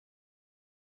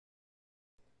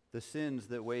The sins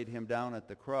that weighed him down at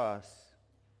the cross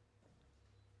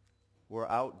were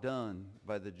outdone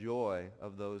by the joy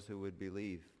of those who would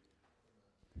believe.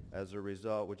 As a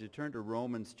result, would you turn to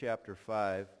Romans chapter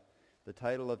 5? The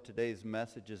title of today's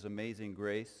message is Amazing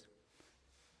Grace.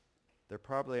 There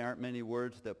probably aren't many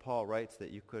words that Paul writes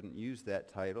that you couldn't use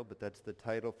that title, but that's the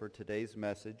title for today's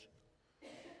message.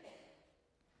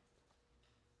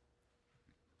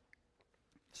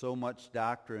 So much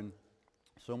doctrine,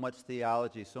 so much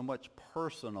theology, so much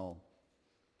personal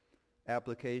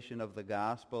application of the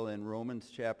gospel in Romans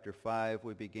chapter 5.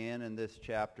 We began in this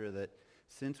chapter that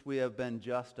since we have been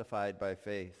justified by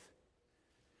faith,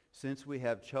 since we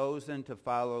have chosen to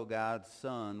follow God's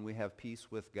Son, we have peace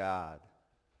with God.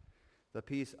 The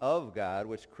peace of God,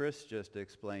 which Chris just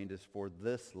explained, is for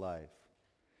this life,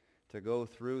 to go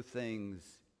through things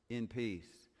in peace.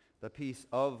 The peace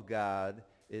of God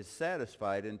is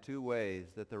satisfied in two ways: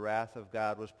 that the wrath of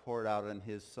God was poured out on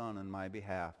his Son on my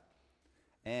behalf,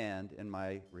 and in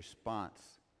my response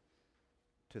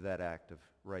to that act of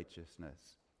righteousness.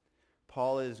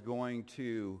 Paul is going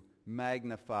to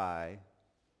magnify,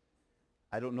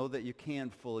 I don't know that you can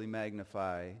fully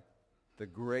magnify the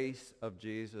grace of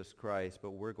Jesus Christ,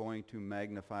 but we're going to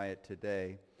magnify it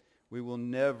today. We will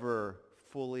never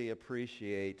fully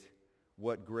appreciate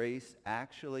what grace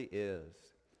actually is,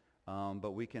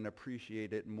 but we can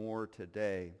appreciate it more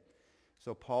today.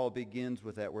 So Paul begins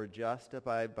with that. We're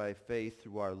justified by faith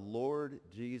through our Lord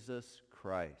Jesus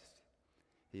Christ.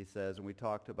 He says, and we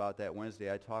talked about that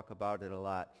Wednesday, I talk about it a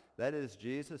lot. That is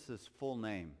Jesus' full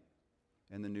name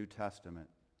in the New Testament.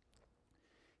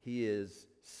 He is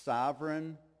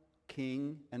sovereign,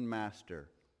 king, and master.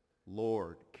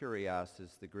 Lord, Kyrios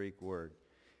is the Greek word.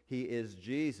 He is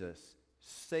Jesus,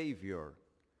 Savior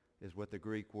is what the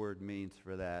Greek word means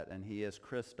for that. And he is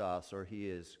Christos, or he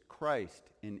is Christ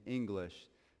in English,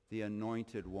 the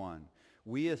anointed one.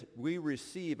 We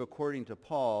receive, according to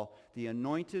Paul, the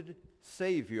anointed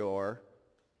Savior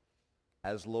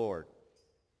as Lord.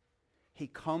 He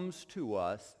comes to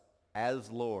us as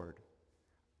Lord.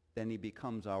 Then he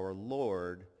becomes our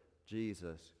Lord,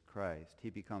 Jesus Christ. He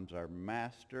becomes our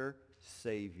Master,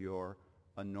 Savior,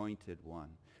 Anointed One.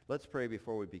 Let's pray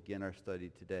before we begin our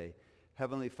study today.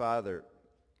 Heavenly Father,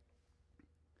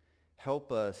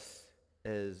 help us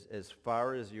as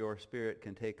far as your Spirit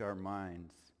can take our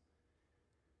minds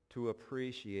to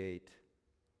appreciate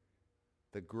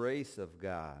the grace of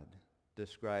God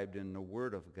described in the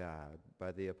Word of God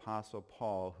by the Apostle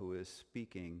Paul, who is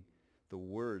speaking the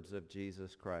words of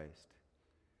Jesus Christ.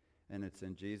 And it's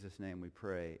in Jesus' name we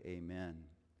pray, amen.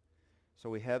 So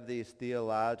we have these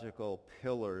theological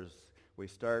pillars. We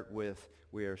start with,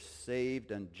 we are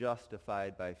saved and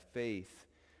justified by faith.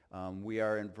 We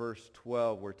are in verse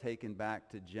 12. We're taken back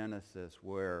to Genesis,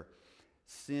 where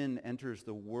sin enters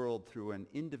the world through an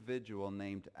individual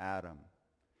named Adam.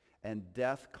 And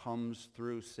death comes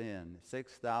through sin.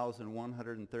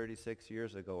 6,136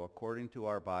 years ago, according to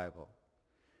our Bible,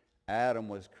 Adam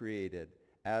was created.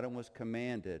 Adam was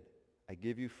commanded, I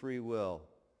give you free will.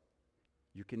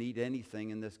 You can eat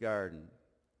anything in this garden,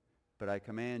 but I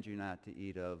command you not to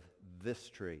eat of this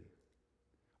tree,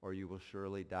 or you will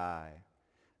surely die.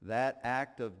 That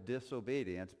act of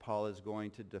disobedience, Paul is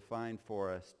going to define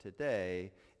for us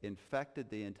today, infected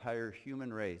the entire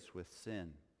human race with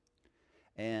sin.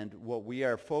 And what we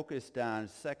are focused on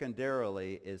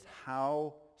secondarily is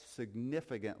how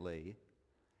significantly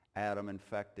Adam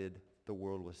infected the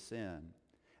world with sin,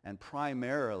 and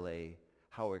primarily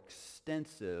how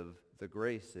extensive the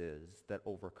grace is that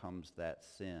overcomes that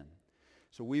sin.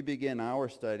 So we begin our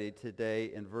study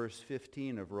today in verse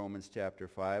 15 of Romans chapter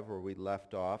 5, where we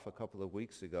left off a couple of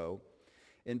weeks ago.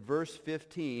 In verse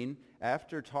 15,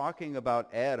 after talking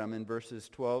about Adam in verses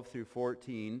 12 through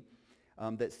 14,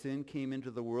 that sin came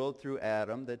into the world through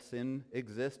Adam, that sin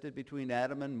existed between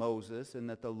Adam and Moses, and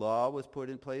that the law was put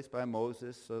in place by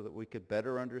Moses so that we could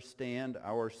better understand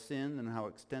our sin and how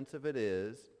extensive it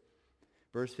is.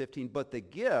 Verse 15, but the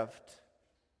gift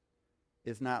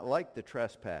is not like the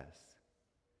trespass.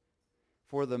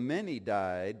 For the many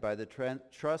died by the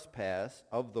trespass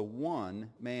of the one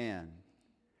man.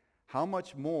 How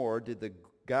much more did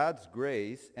God's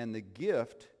grace and the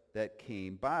gift that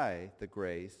came by the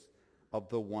grace of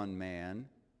the one man,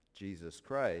 Jesus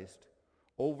Christ,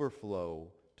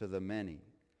 overflow to the many?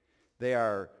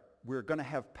 We're going to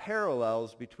have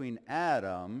parallels between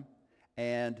Adam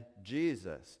and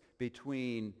Jesus,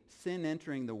 between sin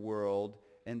entering the world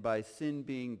and by sin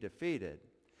being defeated.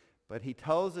 But he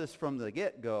tells us from the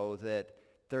get-go that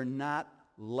they're not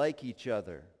like each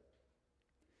other.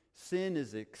 Sin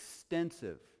is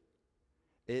extensive.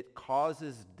 It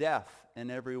causes death in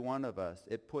every one of us.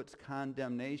 It puts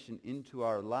condemnation into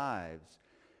our lives.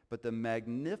 But the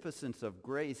magnificence of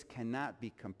grace cannot be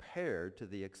compared to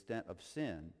the extent of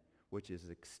sin, which is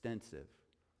extensive.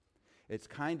 It's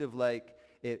kind of like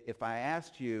if I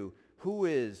asked you, who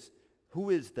is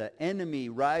the enemy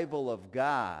rival of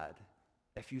God?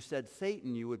 If you said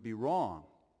Satan, you would be wrong.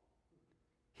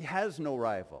 He has no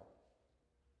rival.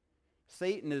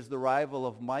 Satan is the rival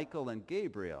of Michael and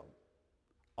Gabriel.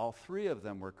 All three of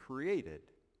them were created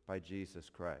by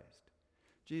Jesus Christ.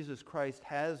 Jesus Christ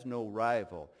has no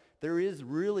rival. There is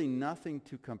really nothing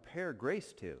to compare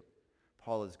grace to.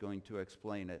 Paul is going to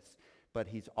explain it. But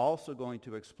he's also going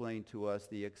to explain to us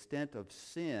the extent of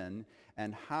sin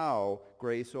and how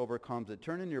grace overcomes it.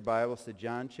 Turn in your Bibles to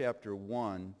John chapter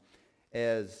 1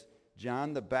 as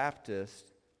John the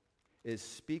Baptist is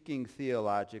speaking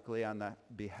theologically on the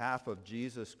behalf of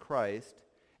Jesus Christ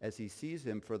as he sees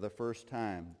him for the first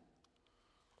time.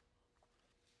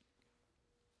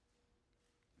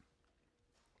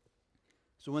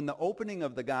 So in the opening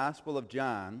of the Gospel of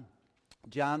John,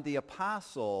 John the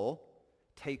Apostle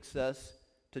takes us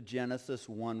to Genesis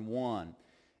 1:1.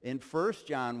 In 1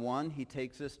 John 1, he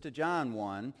takes us to John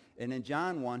 1, and in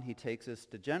John 1, he takes us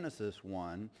to Genesis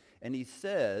 1, and he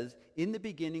says, in the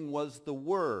beginning was the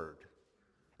Word.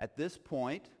 At this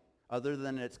point, other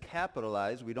than it's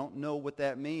capitalized, we don't know what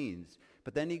that means.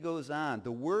 But then he goes on,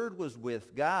 the Word was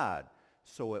with God,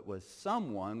 so it was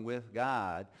someone with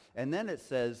God. And then it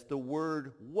says the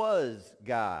Word was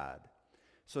God.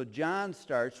 So John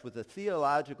starts with a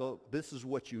theological, this is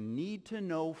what you need to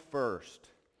know first.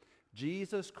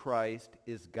 Jesus Christ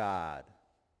is God.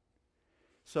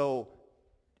 So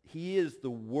he is the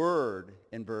Word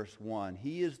in verse 1.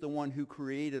 He is the one who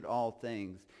created all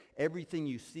things. Everything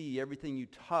you see, everything you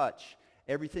touch,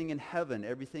 everything in heaven,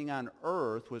 everything on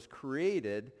earth was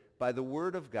created by the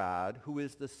Word of God, who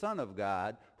is the Son of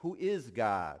God, who is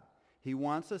God. He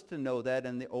wants us to know that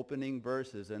in the opening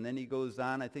verses. And then he goes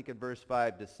on, I think in verse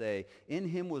 5, to say, in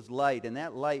him was light, and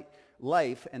that life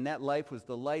was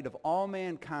the light of all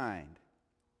mankind.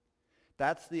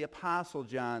 That's the Apostle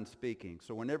John speaking.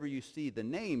 So whenever you see the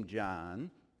name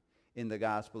John in the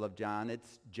Gospel of John,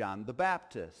 it's John the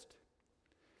Baptist.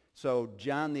 So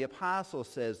John the Apostle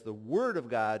says the Word of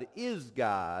God is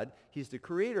God. He's the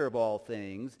creator of all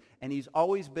things, and he's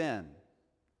always been.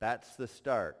 That's the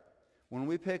start. When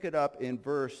we pick it up in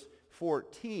verse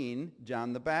 14,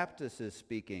 John the Baptist is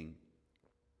speaking.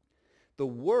 The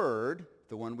Word,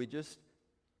 the one we just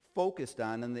focused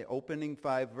on in the opening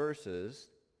 5 verses,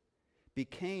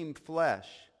 became flesh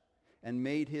and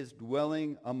made his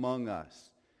dwelling among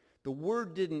us. The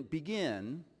Word didn't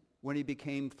begin when he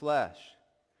became flesh.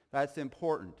 That's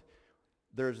important.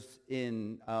 There's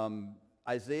in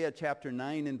Isaiah chapter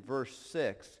 9 and verse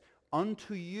 6,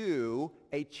 unto you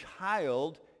a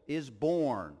child is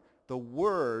born. The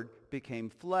Word became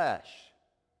flesh.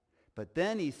 But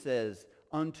then he says,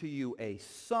 unto you a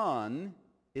son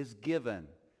is given.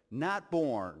 Not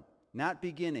born, not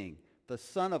beginning. The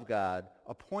Son of God,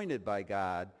 appointed by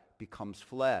God, becomes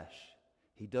flesh.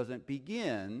 He doesn't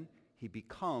begin, he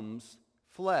becomes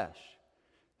flesh.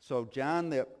 So John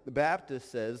the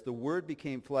Baptist says, the Word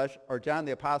became flesh, or John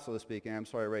the Apostle is speaking,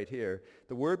 right here.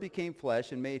 The Word became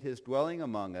flesh and made his dwelling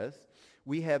among us.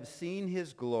 We have seen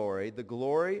his glory, the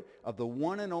glory of the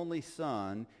one and only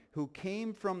Son, who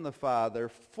came from the Father,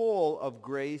 full of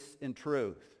grace and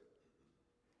truth.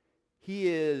 He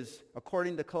is,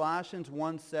 according to Colossians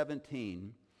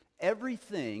 1:17,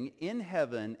 everything in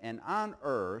heaven and on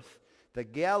earth, the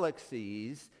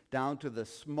galaxies down to the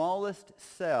smallest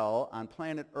cell on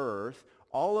planet Earth,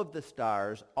 all of the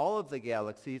stars, all of the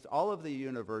galaxies, all of the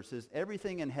universes,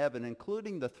 everything in heaven,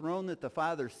 including the throne that the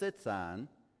Father sits on,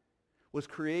 was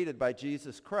created by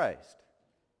Jesus Christ.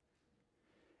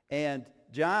 And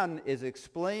John is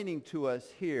explaining to us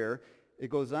here, it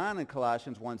goes on in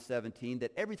Colossians 1:17,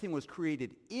 that everything was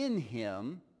created in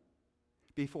him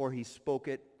before he spoke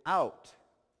it out.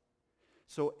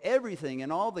 So everything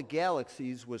in all the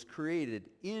galaxies was created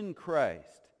in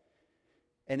Christ.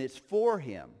 And it's for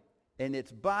him. And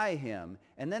it's by him.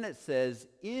 And then it says,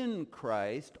 in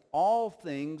Christ all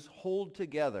things hold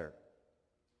together.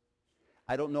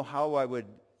 I don't know how I would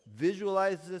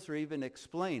visualize this or even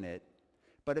explain it,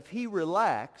 but if he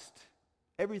relaxed,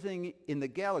 everything in the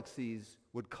galaxies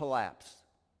would collapse.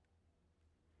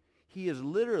 He is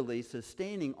literally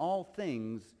sustaining all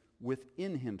things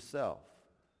within himself.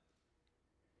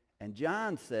 And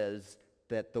John says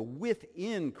that the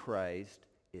within Christ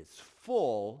is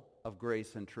full of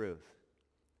grace and truth.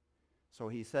 So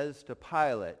he says to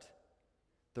Pilate,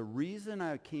 The reason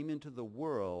I came into the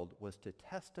world was to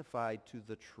testify to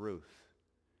the truth.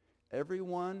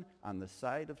 Everyone on the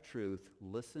side of truth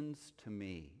listens to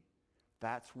me.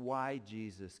 That's why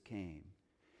Jesus came.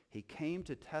 He came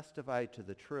to testify to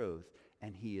the truth,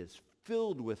 and he is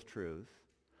filled with truth.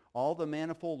 All the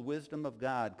manifold wisdom of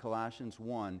God, Colossians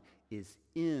 1, is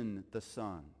in the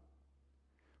Son.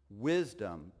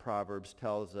 Wisdom, Proverbs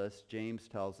tells us, James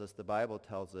tells us, the Bible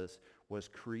tells us, was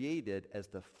created as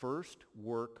the first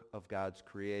work of God's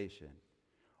creation.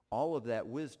 All of that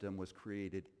wisdom was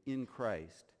created in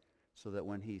Christ, so that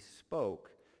when he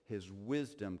spoke, his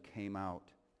wisdom came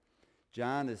out.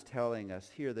 John is telling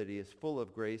us here that he is full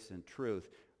of grace and truth.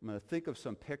 I'm going to think of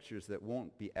some pictures that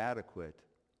won't be adequate.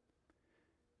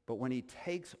 But when he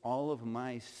takes all of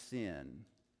my sin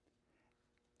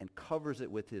and covers it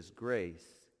with his grace,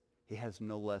 he has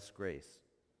no less grace.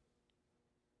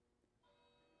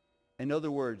 In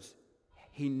other words,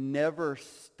 he never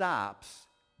stops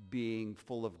being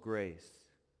full of grace.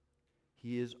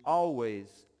 He is always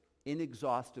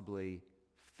inexhaustibly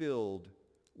filled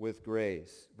with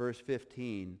grace. Verse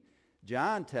 15,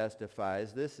 John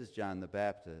testifies, this is John the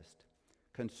Baptist.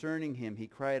 Concerning him, he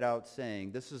cried out,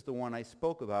 saying, this is the one I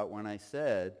spoke about when I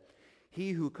said,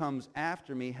 he who comes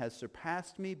after me has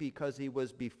surpassed me because he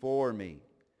was before me.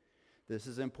 This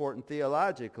is important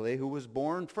theologically. Who was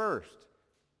born first?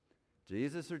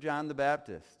 Jesus or John the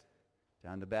Baptist?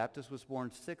 John the Baptist was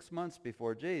born 6 months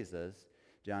before Jesus.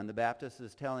 John the Baptist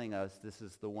is telling us this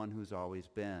is the one who's always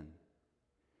been.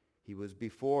 He was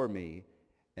before me,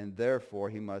 and therefore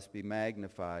he must be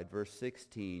magnified. Verse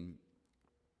 16,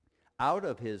 out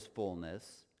of his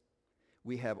fullness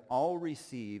we have all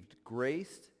received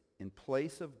grace in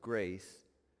place of grace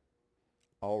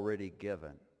already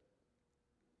given.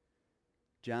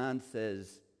 John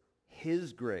says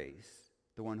his grace,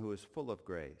 the one who is full of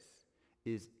grace,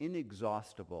 is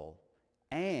inexhaustible,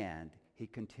 and he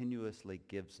continuously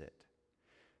gives it.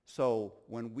 So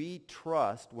when we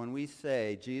trust, when we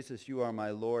say, Jesus, you are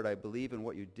my Lord, I believe in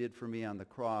what you did for me on the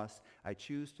cross, I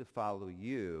choose to follow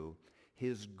you,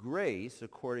 his grace,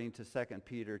 according to 2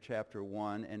 Peter chapter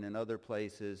 1 and in other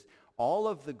places, all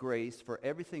of the grace for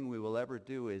everything we will ever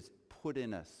do is put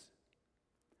in us,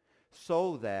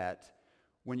 so that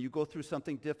when you go through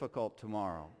something difficult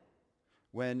tomorrow,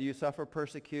 when you suffer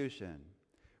persecution,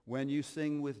 when you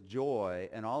sing with joy,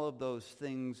 and all of those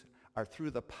things are through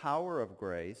the power of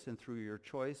grace and through your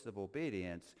choice of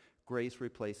obedience, grace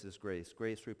replaces grace,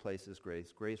 grace replaces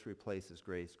grace, grace replaces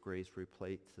grace, grace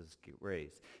replaces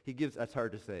grace. He gives, that's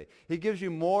hard to say. He gives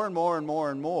you more and more and more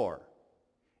and more.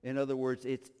 In other words,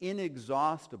 it's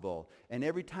inexhaustible. And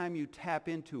every time you tap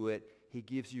into it, he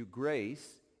gives you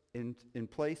grace in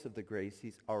place of the grace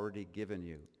he's already given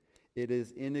you. It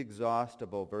is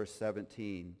inexhaustible, verse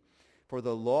 17. For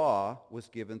the law was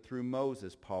given through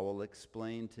Moses. Paul will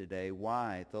explain today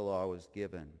why the law was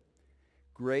given.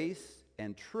 Grace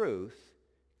and truth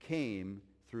came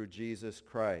through Jesus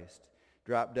Christ.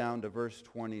 Drop down to verse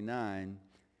 29.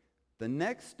 The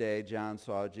next day John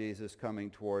saw Jesus coming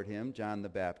toward him, John the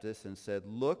Baptist, and said,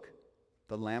 look,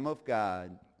 the Lamb of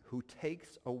God who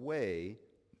takes away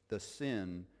the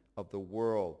sin of the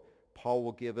world. Paul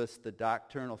will give us the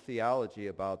doctrinal theology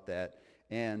about that.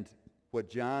 And what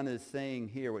John is saying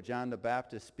here, what John the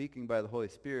Baptist, speaking by the Holy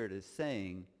Spirit, is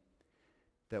saying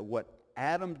that what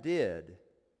Adam did,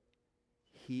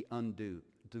 he undoes.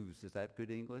 Is that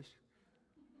good English?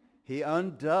 He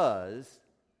undoes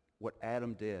what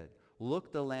Adam did.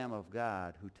 Look, the Lamb of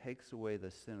God who takes away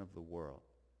the sin of the world.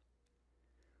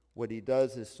 What he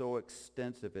does is so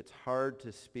extensive, it's hard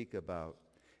to speak about.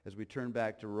 As we turn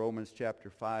back to Romans chapter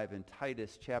 5 and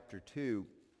Titus chapter 2,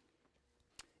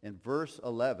 in verse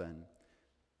 11,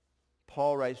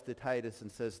 Paul writes to Titus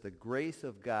and says, the grace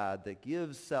of God that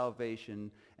gives salvation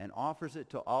and offers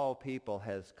it to all people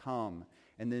has come.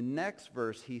 And the next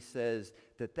verse he says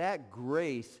that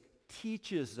grace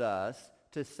teaches us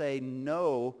to say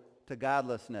no to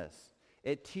godlessness.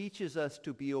 It teaches us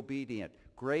to be obedient.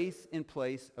 Grace in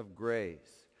place of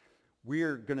grace.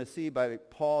 We're going to see by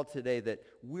Paul today that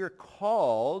we're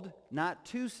called not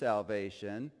to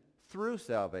salvation, through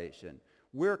salvation.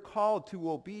 We're called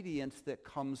to obedience that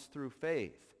comes through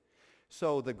faith.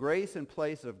 So the grace in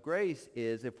place of grace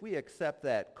is, if we accept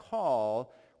that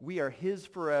call, we are his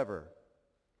forever.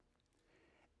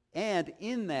 And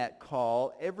in that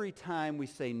call, every time we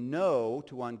say no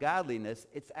to ungodliness,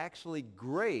 it's actually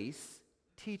grace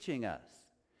teaching us.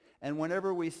 And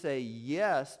whenever we say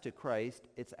yes to Christ,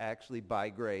 it's actually by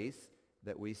grace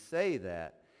that we say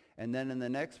that. And then in the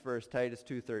next verse, Titus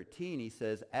 2:13, he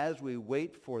says, as we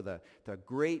wait for the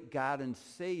great God and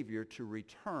Savior to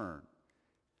return.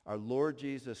 our Lord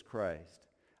Jesus Christ,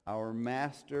 our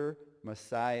Master,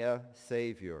 Messiah,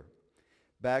 Savior.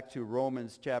 Back to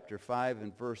Romans chapter 5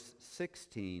 and verse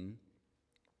 16,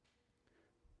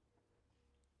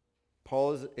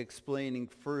 Paul is explaining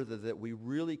further that we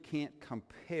really can't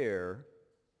compare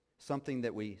something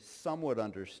that we somewhat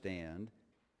understand,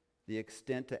 the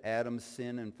extent to Adam's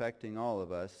sin infecting all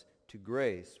of us, to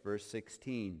grace. Verse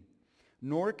 16,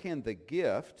 nor can the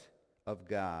gift of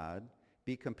God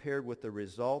be compared with the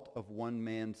result of one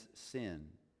man's sin.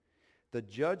 The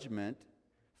judgment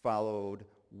followed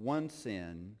one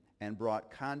sin and brought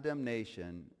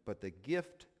condemnation, but the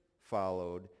gift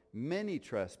followed many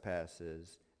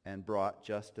trespasses and brought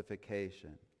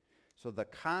justification. So the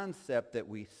concept that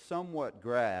we somewhat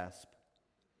grasp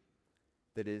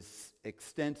that is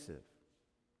extensive,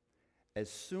 as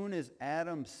soon as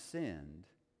Adam sinned,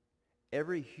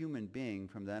 every human being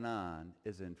from then on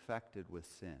is infected with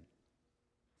sin.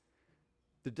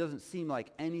 It doesn't seem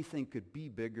like anything could be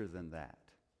bigger than that.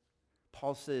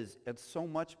 Paul says it's so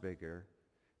much bigger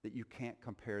that you can't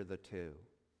compare the two.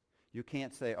 You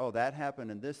can't say, oh, that happened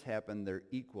and this happened, they're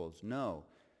equals. No.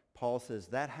 Paul says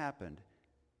that happened.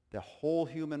 The whole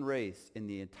human race in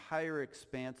the entire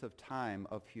expanse of time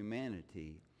of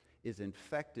humanity is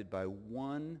infected by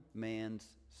one man's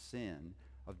sin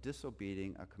of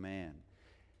disobeying a command.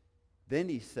 Then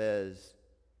he says,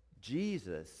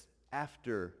 Jesus,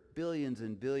 after billions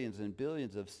and billions and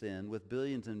billions of sin, with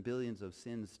billions and billions of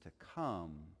sins to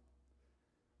come,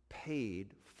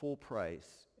 paid full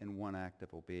price in one act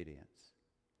of obedience.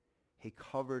 He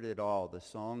covered it all. The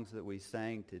songs that we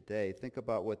sang today, think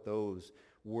about what those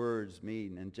words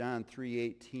mean. In John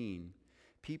 3:18,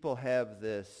 people have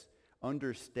this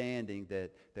understanding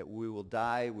that we will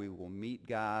die, we will meet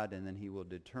God, and then he will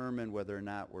determine whether or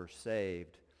not we're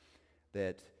saved,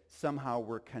 that somehow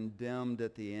we're condemned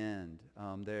at the end.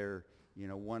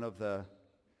 One of the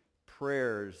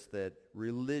prayers that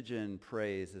religion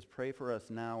prays is, pray for us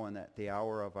now and at the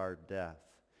hour of our death.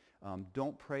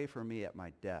 Don't pray for me at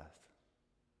my death.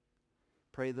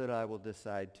 Pray that I will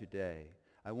decide today.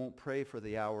 I won't pray for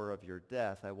the hour of your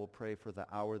death. I will pray for the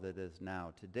hour that is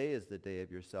now. Today is the day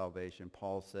of your salvation,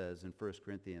 Paul says in 1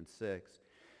 Corinthians 6.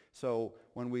 So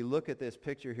when we look at this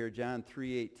picture here, John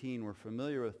 3:18, we're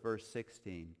familiar with verse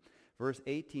 16. Verse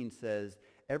 18 says,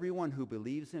 everyone who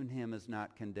believes in him is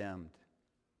not condemned.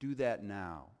 Do that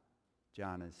now,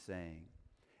 John is saying.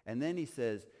 And then he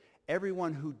says,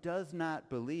 everyone who does not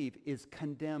believe is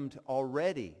condemned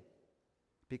already,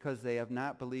 because they have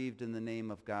not believed in the name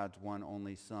of God's one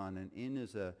only Son. And in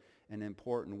is an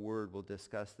important word. We'll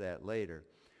discuss that later.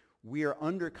 We are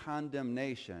under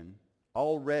condemnation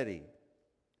already.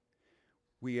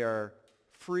 We are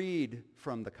freed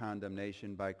from the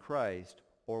condemnation by Christ,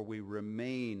 or we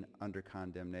remain under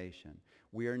condemnation.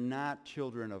 We are not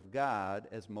children of God,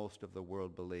 as most of the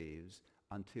world believes,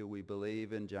 until we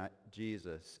believe in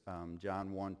Jesus,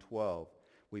 John 1:12.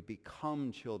 We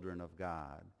become children of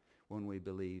God when we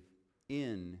believe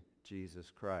in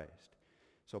Jesus Christ.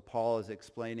 So Paul is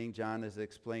explaining, John is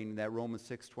explaining that Romans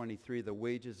 6:23, the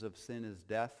wages of sin is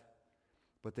death.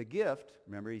 But the gift,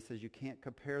 remember he says you can't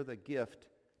compare the gift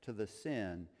to the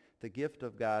sin. The gift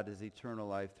of God is eternal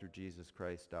life through Jesus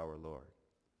Christ our Lord.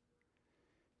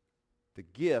 The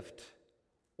gift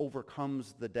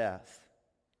overcomes the death.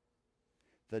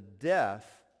 The death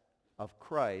of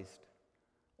Christ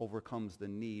overcomes the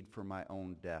need for my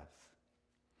own death.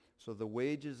 So the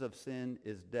wages of sin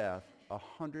is death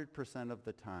 100% of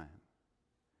the time.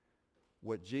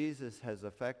 What Jesus has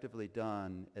effectively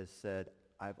done is said,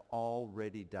 I've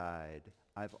already died.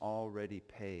 I've already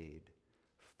paid.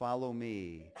 Follow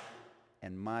me,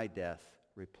 and my death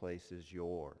replaces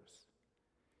yours.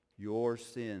 Your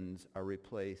sins are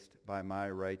replaced by my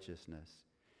righteousness.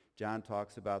 John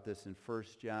talks about this in 1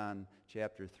 John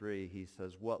chapter 3. He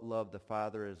says, what love the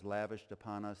Father has lavished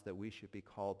upon us that we should be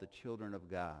called the children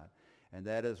of God. And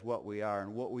that is what we are.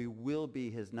 And what we will be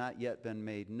has not yet been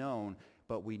made known,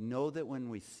 but we know that when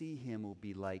we see him, we'll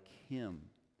be like him.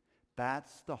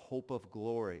 That's the hope of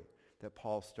glory that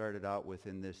Paul started out with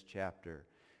in this chapter,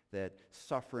 that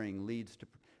suffering leads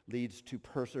to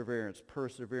perseverance.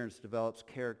 Perseverance develops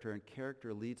character, and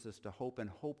character leads us to hope, and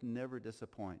hope never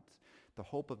disappoints. The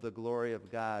hope of the glory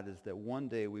of God is that one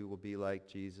day we will be like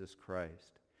Jesus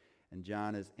Christ. And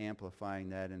John is amplifying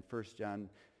that in 1 John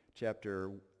chapter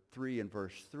 3 and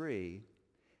verse 3.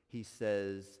 He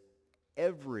says,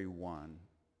 everyone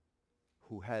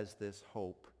who has this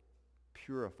hope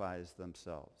purifies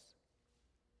themselves.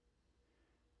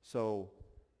 So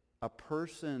a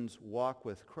person's walk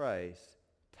with Christ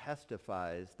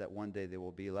testifies that one day they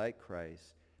will be like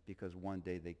Christ, because one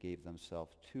day they gave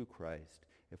themselves to Christ.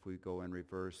 if we go in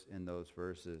reverse in those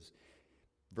verses.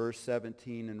 Verse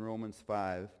 17 in Romans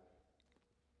 5.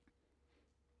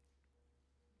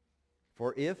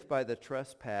 For if by the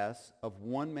trespass of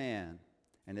one man,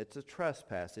 and it's a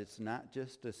trespass, it's not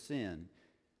just a sin,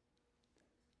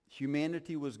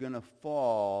 humanity was going to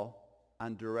fall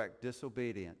on direct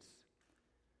disobedience.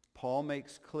 Paul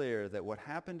makes clear that what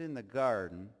happened in the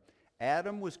garden,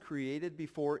 Adam was created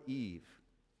before Eve.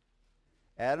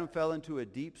 Adam fell into a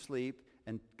deep sleep,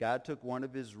 and God took one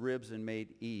of his ribs and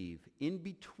made Eve. In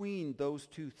between those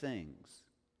two things,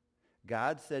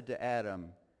 God said to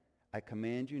Adam, I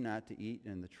command you not to eat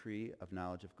in the tree of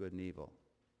knowledge of good and evil.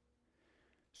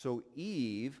 So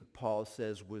Eve, Paul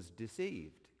says, was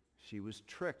deceived. She was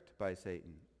tricked by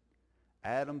Satan.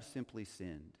 Adam simply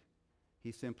sinned.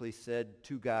 He simply said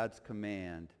to God's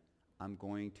command, I'm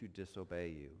going to disobey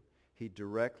you. He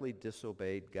directly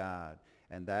disobeyed God.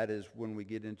 And that is when we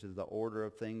get into the order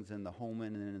of things in the home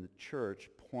and in the church,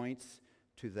 points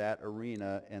to that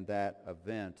arena and that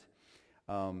event.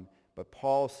 But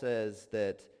Paul says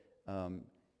that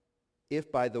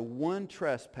if by the one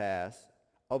trespass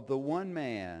of the one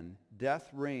man death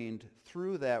reigned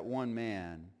through that one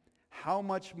man, how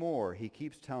much more, he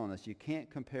keeps telling us, you can't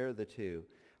compare the two,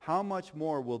 how much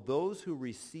more will those who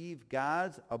receive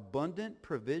God's abundant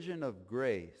provision of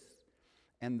grace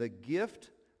and the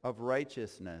gift of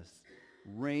righteousness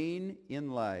reign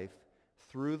in life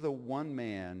through the one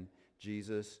man,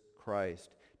 Jesus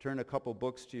Christ. Turn a couple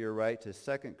books to your right to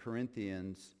 2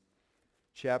 Corinthians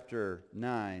chapter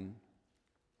 9.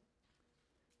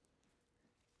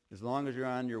 As long as you're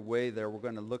on your way there, we're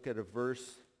going to look at a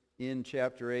verse in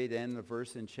chapter 8 and a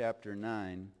verse in chapter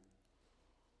 9.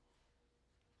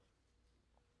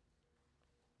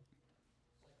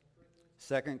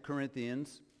 Second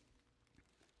Corinthians.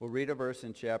 We'll read a verse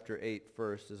in chapter 8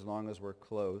 first, as long as we're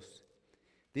close.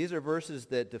 These are verses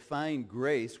that define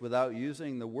grace without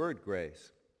using the word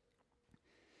grace.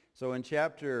 So in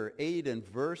chapter 8 and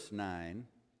verse 9,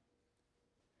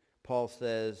 Paul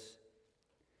says,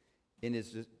 in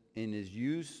his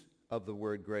use of the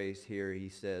word grace here, he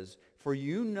says, for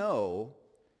you know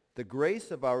the grace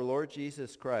of our Lord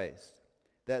Jesus Christ,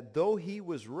 that though he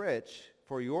was rich,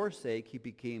 for your sake he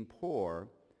became poor,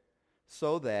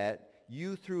 so that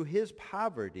you through his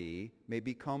poverty may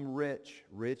become rich,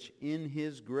 rich in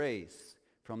his grace,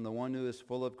 from the one who is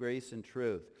full of grace and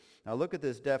truth. Now look at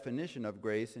this definition of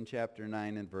grace in chapter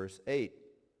 9 and verse 8.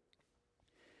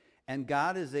 And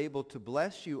God is able to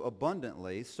bless you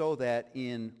abundantly, so that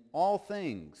in all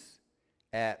things,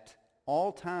 at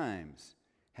all times,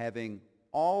 having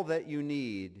all that you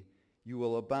need, you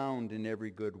will abound in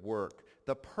every good work.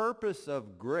 The purpose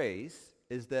of grace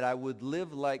is that I would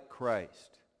live like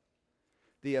Christ.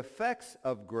 The effects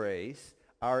of grace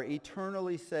are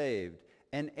eternally saved,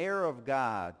 an heir of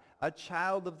God, a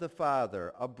child of the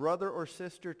Father, a brother or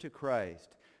sister to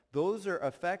Christ. Those are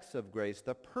effects of grace.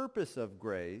 The purpose of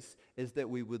grace is that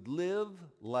we would live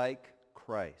like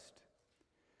Christ.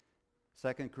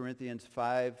 2 Corinthians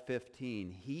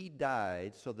 5:15, he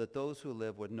died so that those who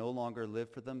live would no longer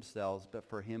live for themselves, but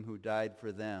for him who died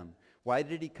for them. Why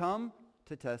did he come?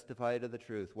 To testify to the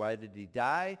truth. Why did he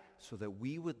die? So that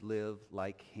we would live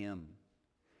like him.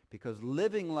 Because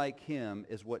living like him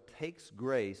is what takes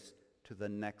grace to the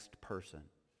next person.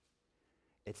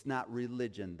 It's not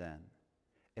religion then.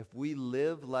 If we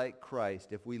live like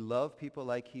Christ, if we love people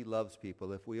like he loves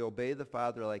people, if we obey the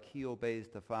Father like he obeys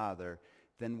the Father,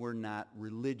 then we're not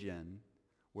religion.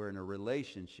 We're in a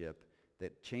relationship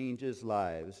that changes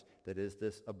lives, that is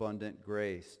this abundant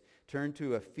grace. Turn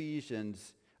to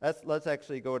Ephesians. Let's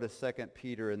actually go to 2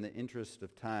 Peter in the interest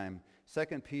of time.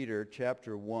 2 Peter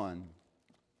chapter 1.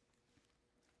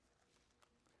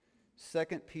 2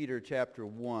 Peter chapter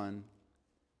 1.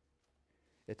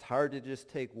 It's hard to just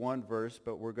take one verse,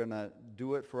 but we're going to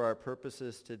do it for our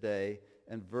purposes today.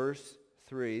 And verse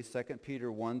 3, 2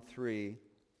 Peter 1:3,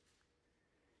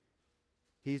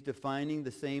 he's defining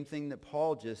the same thing that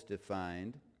Paul just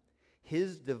defined.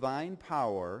 His divine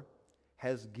power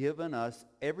has given us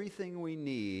everything we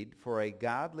need for a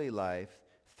godly life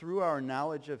through our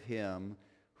knowledge of him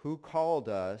who called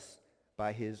us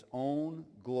by his own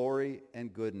glory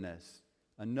and goodness.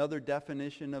 Another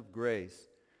definition of grace.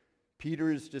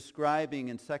 Peter is describing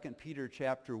in 2 Peter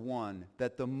chapter 1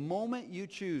 that the moment you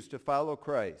choose to follow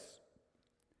Christ,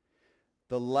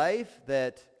 the life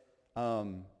that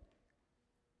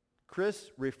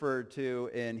Chris referred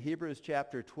to in Hebrews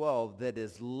chapter 12 that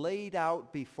is laid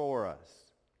out before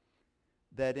us,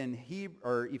 that in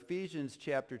Ephesians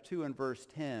chapter 2 and verse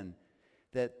 10,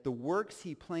 that the works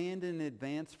he planned in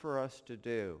advance for us to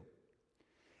do,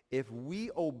 if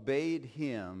we obeyed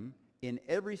him in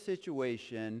every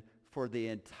situation for the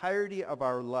entirety of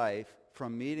our life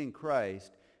from meeting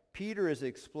Christ, Peter is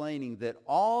explaining that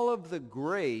all of the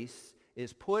grace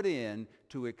is put in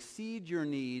to exceed your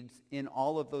needs in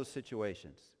all of those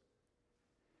situations.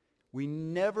 We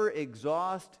never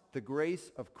exhaust the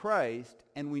grace of Christ,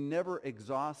 and we never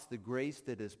exhaust the grace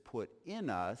that is put in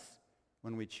us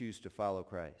when we choose to follow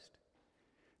Christ.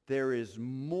 There is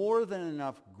more than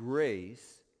enough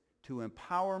grace to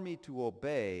empower me to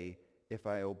obey if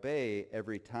I obey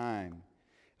every time.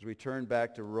 As we turn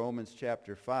back to Romans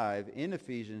chapter 5, in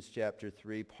Ephesians chapter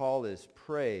 3, Paul is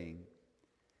praying.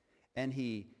 And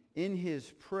in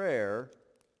his prayer,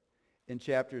 in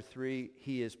chapter 3,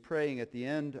 he is praying at the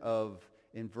end of,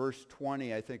 in verse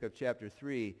 20, I think, of chapter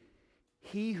 3,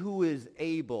 he who is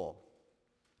able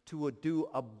to do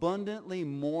abundantly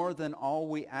more than all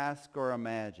we ask or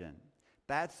imagine.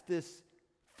 That's this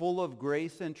full of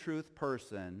grace and truth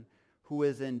person who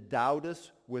has endowed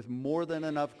us with more than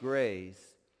enough grace.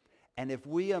 And if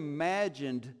we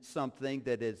imagined something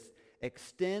that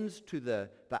extends to the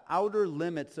outer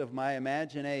limits of my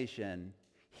imagination,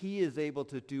 he is able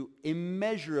to do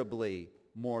immeasurably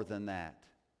more than that.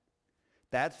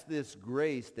 That's this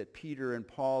grace that Peter and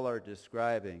Paul are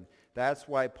describing. That's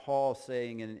why Paul's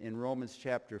saying in Romans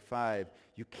chapter 5,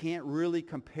 you can't really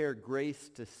compare grace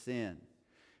to sin.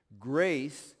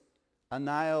 Grace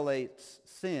annihilates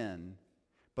sin,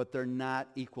 but they're not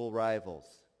equal rivals.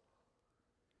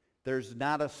 There's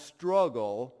not a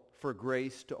struggle for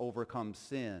grace to overcome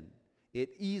sin. It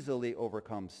easily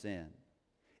overcomes sin.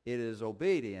 It is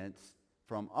obedience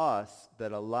from us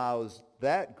that allows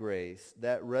that grace,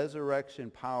 that resurrection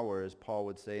power, as Paul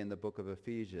would say in the book of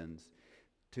Ephesians,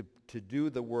 to do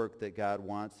the work that God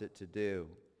wants it to do.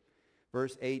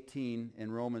 Verse 18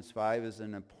 in Romans 5 is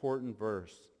an important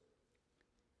verse.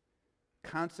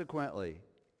 Consequently,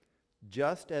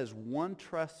 just as one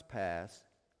trespass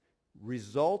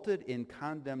resulted in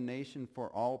condemnation for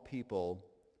all people,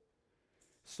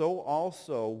 so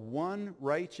also one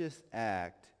righteous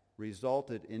act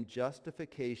resulted in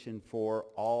justification for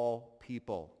all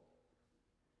people.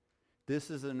 This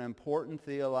is an important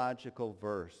theological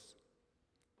verse.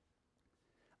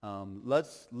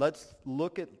 Let's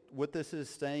look at what this is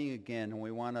saying again, and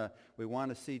we want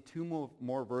to see two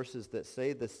more verses that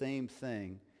say the same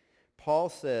thing. Paul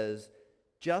says,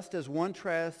 just as one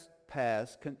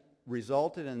trespass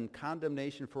resulted in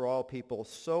condemnation for all people,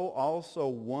 so also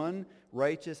one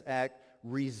righteous act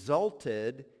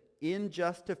resulted in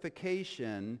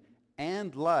justification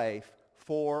and life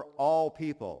for all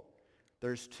people.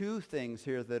 There's two things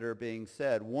here that are being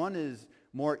said. One is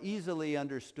more easily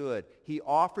understood. He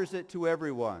offers it to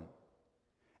everyone.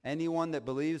 Anyone that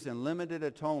believes in limited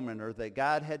atonement or that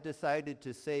God had decided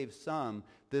to save some,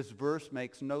 this verse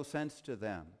makes no sense to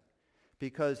them,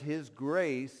 because his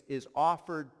grace is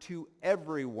offered to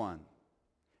everyone.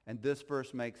 And this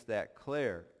verse makes that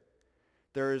clear.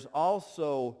 There is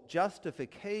also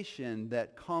justification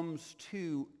that comes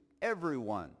to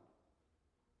everyone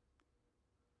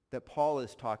that Paul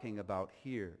is talking about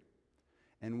here.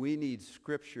 And we need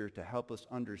Scripture to help us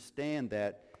understand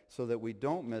that so that we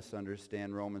don't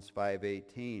misunderstand Romans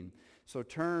 5:18. So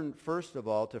turn, first of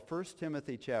all, to 1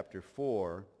 Timothy chapter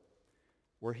 4,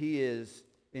 where he is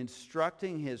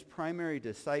instructing his primary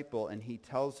disciple, and he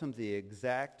tells him the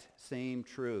exact same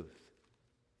truth.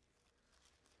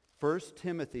 1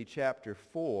 Timothy chapter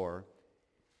 4,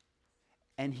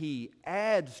 and he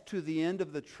adds to the end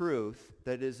of the truth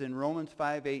that is in Romans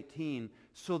 5:18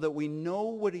 so that we know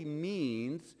what he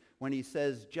means when he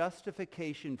says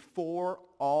justification for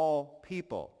all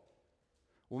people.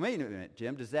 Well, wait a minute,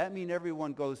 Jim. Does that mean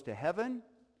everyone goes to heaven?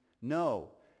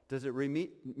 No. Does it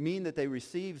mean that they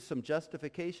receive some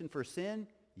justification for sin?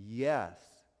 Yes.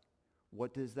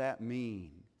 What does that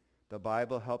mean? The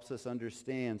Bible helps us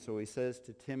understand. So he says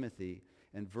to Timothy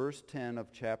in verse 10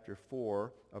 of chapter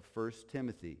 4 of 1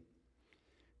 Timothy,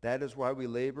 that is why we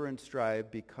labor and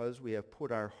strive, because we have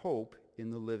put our hope in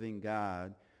the living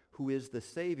God, who is the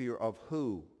Savior of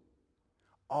who?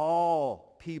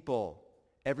 All people.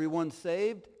 Everyone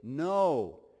saved?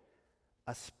 No.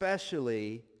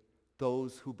 Especially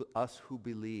us who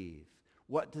believe.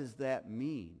 What does that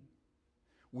mean?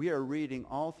 We are reading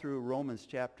all through Romans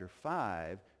chapter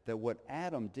 5 that what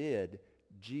Adam did,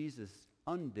 Jesus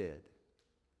undid.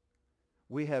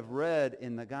 We have read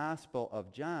in the Gospel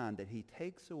of John that he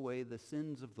takes away the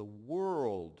sins of the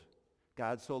world.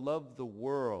 God so loved the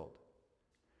world.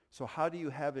 So how do you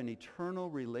have an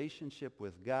eternal relationship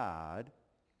with God?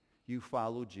 You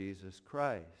follow Jesus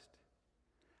Christ.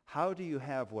 How do you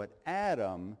have what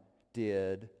Adam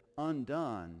did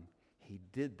undone? He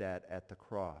did that at the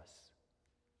cross.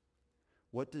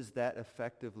 What does that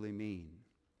effectively mean?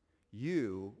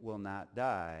 You will not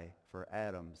die for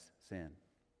Adam's sin.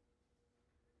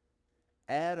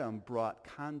 Adam brought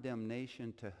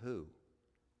condemnation to who?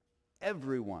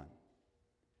 Everyone.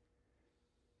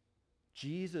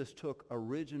 Jesus took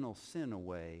original sin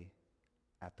away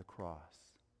at the cross.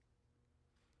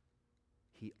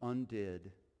 He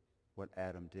undid what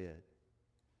Adam did.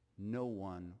 No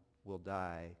one will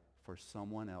die for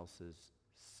someone else's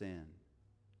sin.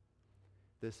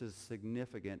 This is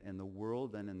significant in the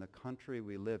world and in the country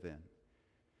we live in.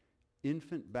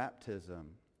 Infant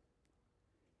baptism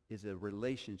is a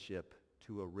relationship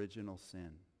to original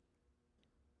sin.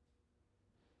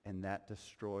 And that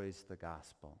destroys the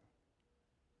gospel.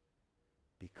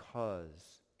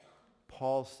 Because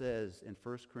Paul says in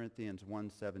 1 Corinthians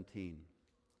 1:17,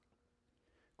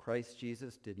 Christ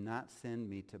Jesus did not send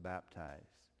me to baptize,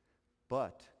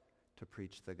 but to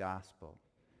preach the gospel,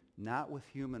 not with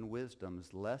human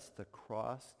wisdoms, lest the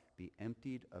cross be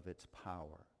emptied of its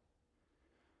power.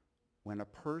 When a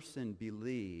person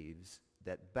believes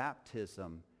that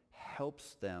baptism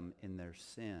helps them in their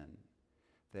sin,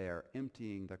 they are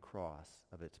emptying the cross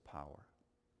of its power.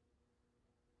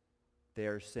 They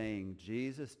are saying,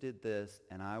 Jesus did this,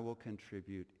 and I will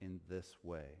contribute in this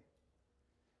way.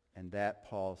 And that,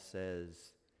 Paul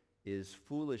says, is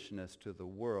foolishness to the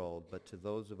world, but to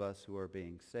those of us who are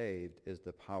being saved is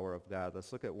the power of God.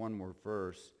 Let's look at one more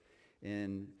verse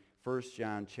in 1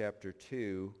 John chapter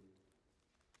 2.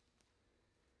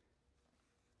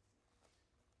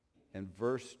 In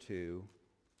verse 2,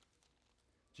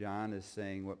 John is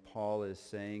saying what Paul is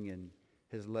saying in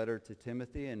his letter to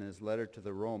Timothy and his letter to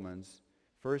the Romans.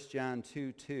 1 John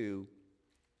 2:2,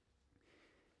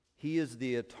 He is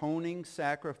the atoning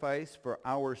sacrifice for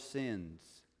our sins,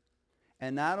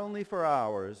 and not only for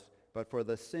ours, but for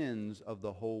the sins of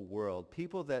the whole world.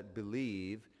 People that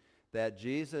believe that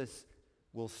Jesus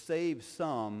will save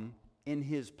some in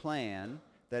his plan,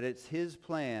 that it's his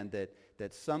plan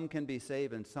that some can be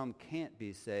saved and some can't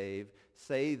be saved,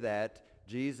 say that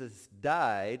Jesus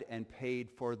died and paid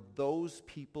for those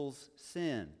people's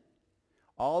sin.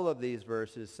 All of these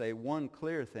verses say one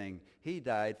clear thing. He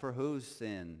died for whose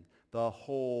sin? The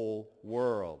whole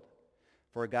world.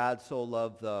 For God so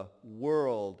loved the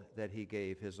world that he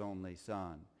gave his only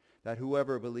Son, that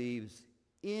whoever believes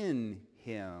in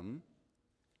him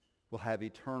will have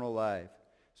eternal life.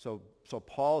 So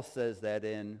Paul says that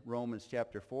in Romans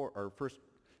chapter 4, or 1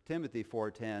 Timothy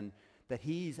 4:10, that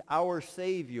he's our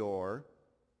Savior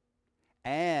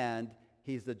and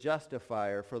he's the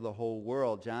justifier for the whole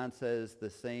world. John says the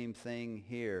same thing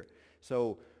here.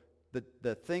 So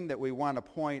the thing that we want to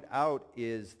point out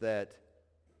is that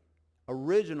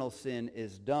original sin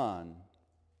is done,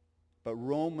 but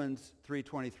Romans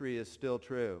 3:23 is still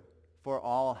true. For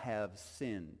all have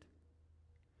sinned.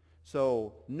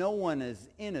 So no one is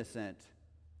innocent,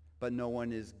 but no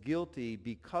one is guilty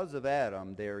because of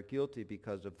Adam. They are guilty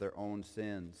because of their own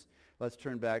sins. Let's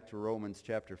turn back to Romans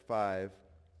chapter 5,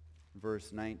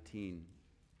 verse 19.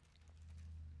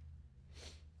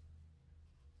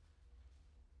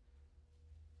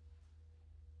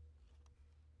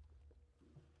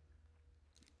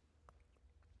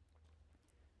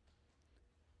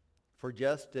 For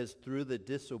just as through the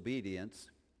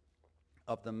disobedience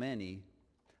of the many,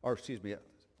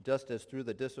 just as through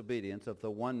the disobedience of the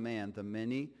one man, the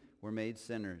many were made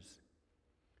sinners,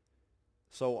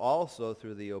 so also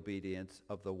through the obedience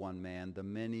of the one man, the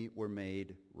many were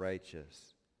made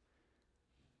righteous.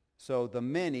 So the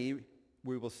many,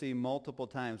 we will see multiple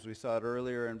times. We saw it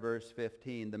earlier in verse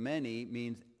 15. The many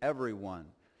means everyone.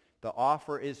 The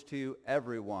offer is to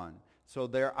everyone. So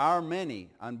there are many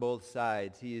on both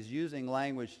sides. He is using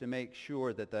language to make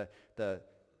sure that the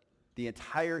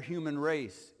entire human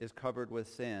race is covered with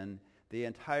sin. The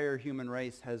entire human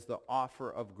race has the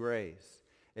offer of grace.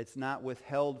 It's not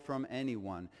withheld from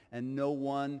anyone, and no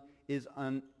one is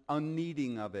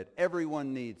unneeding of it.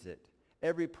 Everyone needs it.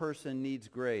 Every person needs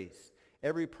grace.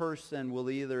 Every person will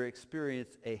either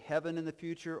experience a heaven in the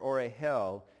future or a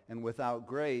hell, and without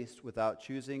grace, without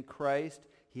choosing Christ,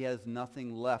 he has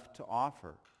nothing left to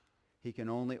offer. He can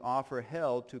only offer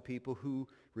hell to people who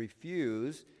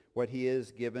refuse what he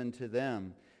has given to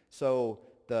them. So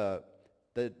the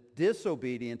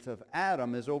disobedience of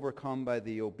Adam is overcome by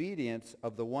the obedience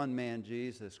of the one man,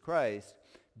 Jesus Christ.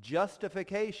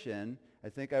 Justification, I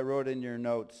think I wrote in your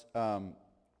notes,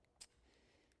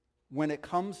 when it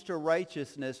comes to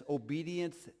righteousness,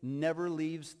 obedience never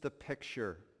leaves the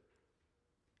picture.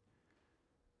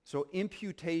 So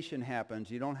imputation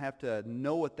happens. You don't have to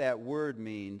know what that word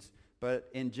means, But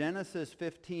in Genesis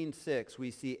 15:6,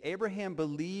 we see Abraham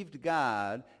believed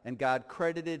God, and God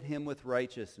credited him with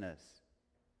righteousness.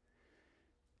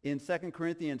 In 2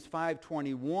 Corinthians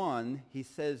 5:21, he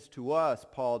says to us,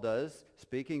 Paul does,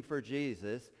 speaking for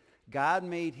Jesus, God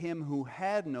made him who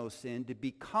had no sin to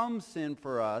become sin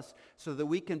for us so that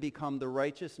we can become the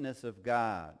righteousness of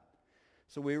God.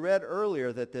 So we read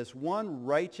earlier that this one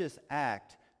righteous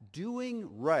act,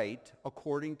 doing right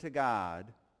according to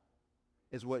God,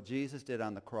 is what Jesus did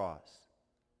on the cross.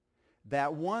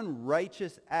 That one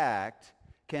righteous act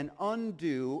can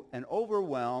undo and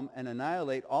overwhelm and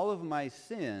annihilate all of my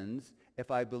sins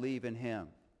if I believe in him.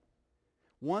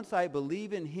 Once I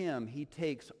believe in him, he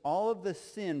takes all of the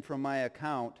sin from my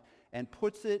account and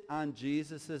puts it on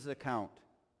Jesus' account.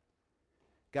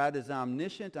 God is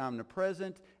omniscient,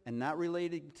 omnipresent, and not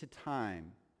related to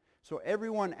time. So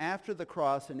everyone after the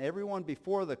cross and everyone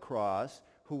before the cross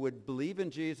who would believe in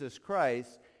Jesus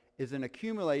Christ is an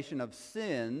accumulation of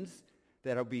sins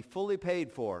that will be fully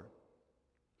paid for.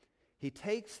 He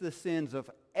takes the sins of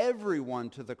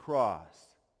everyone to the cross.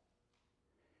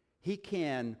 He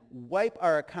can wipe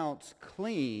our accounts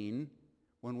clean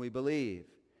when we believe.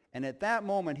 And at that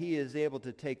moment, he is able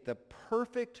to take the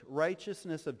perfect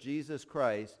righteousness of Jesus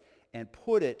Christ and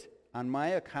put it on my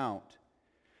account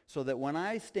so that when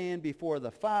I stand before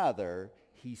the Father,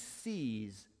 he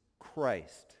sees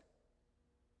Christ.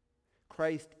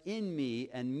 Christ in me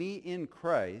and me in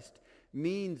Christ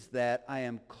means that I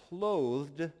am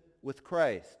clothed with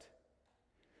Christ.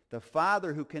 The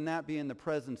Father, who cannot be in the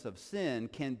presence of sin,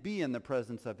 can be in the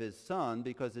presence of his Son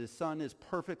because his Son is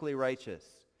perfectly righteous.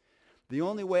 The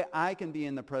only way I can be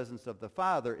in the presence of the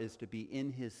Father is to be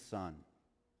in his Son.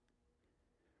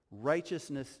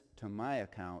 Righteousness to my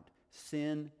account,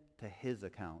 sin to his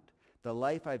account. The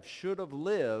life I should have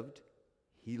lived,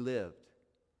 he lived.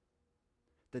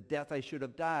 The death I should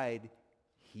have died,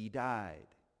 he died.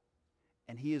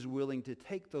 And he is willing to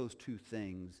take those two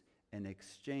things and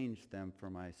exchange them for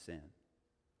my sin.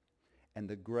 And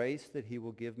the grace that he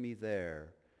will give me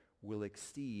there will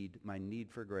exceed my need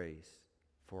for grace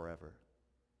forever.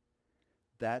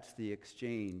 That's the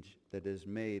exchange that is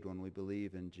made when we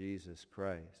believe in Jesus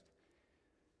Christ.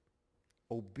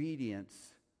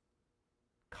 Obedience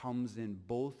comes in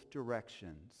both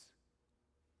directions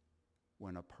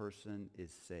when a person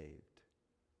is saved.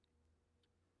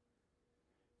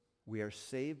 We are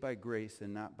saved by grace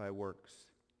and not by works.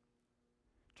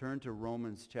 Turn to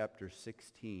Romans chapter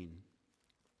 16,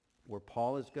 where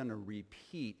Paul is going to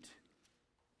repeat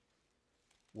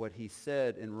what he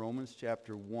said in Romans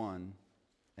chapter 1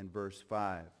 and verse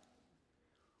 5.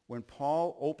 When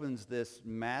Paul opens this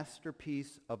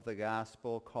masterpiece of the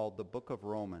gospel called the book of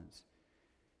Romans,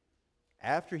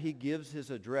 after he gives his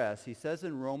address, he says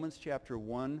in Romans chapter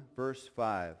 1, verse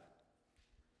 5,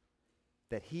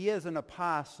 that he as an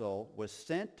apostle was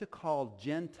sent to call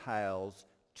Gentiles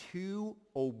to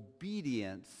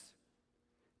obedience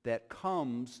that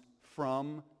comes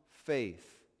from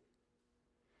faith.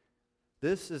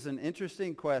 This is an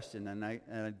interesting question, and I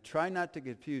try not to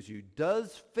confuse you.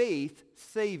 Does faith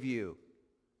save you?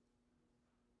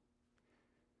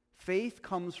 Faith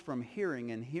comes from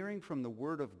hearing, and hearing from the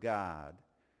Word of God,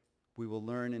 we will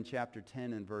learn in chapter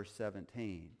 10 and verse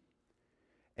 17.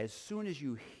 As soon as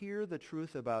you hear the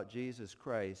truth about Jesus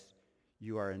Christ,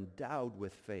 you are endowed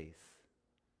with faith.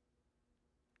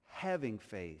 Having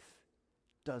faith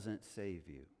doesn't save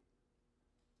you.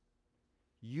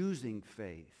 Using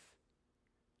faith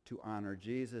to honor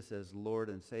Jesus as Lord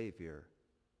and Savior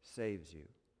saves you.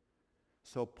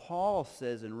 So Paul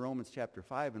says in Romans chapter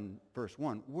 5 and verse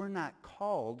 1, we're not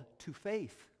called to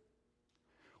faith.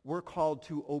 We're called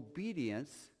to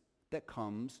obedience that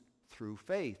comes through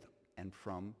faith and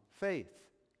from faith.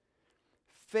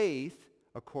 Faith,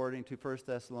 according to 1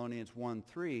 Thessalonians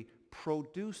 1:3,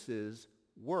 produces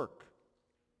work.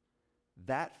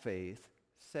 That faith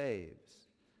saves.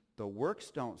 The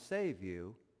works don't save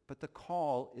you, but the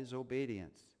call is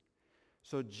obedience.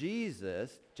 So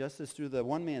Jesus, just as through the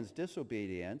one man's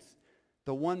disobedience,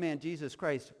 the one man Jesus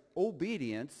Christ,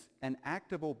 obedience, an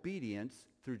act of obedience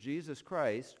through Jesus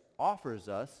Christ offers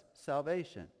us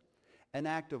salvation. An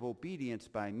act of obedience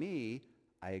by me,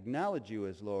 I acknowledge you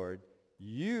as Lord.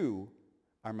 You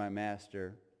are my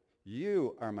master.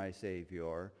 You are my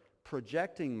Savior.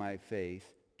 Projecting my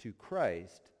faith to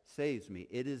Christ saves me.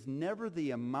 It is never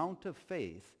the amount of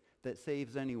faith that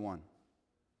saves anyone.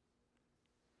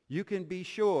 You can be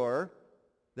sure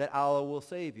that Allah will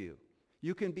save you.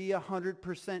 You can be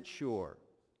 100% sure.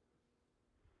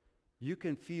 You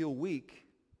can feel weak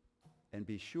and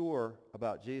be sure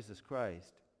about Jesus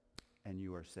Christ, and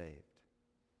you are saved.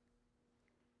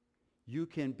 You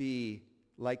can be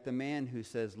like the man who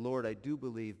says, Lord, I do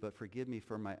believe, but forgive me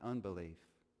for my unbelief.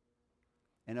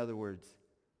 In other words,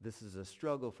 this is a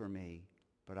struggle for me,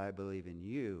 but I believe in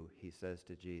you, he says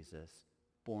to Jesus,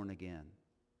 born again.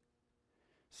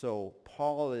 So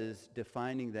Paul is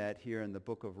defining that here in the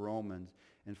book of Romans.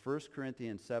 In 1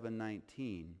 Corinthians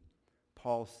 7:19,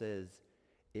 Paul says,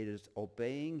 it is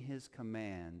obeying his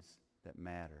commands that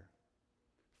matter.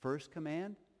 First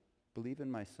command, believe in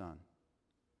my Son.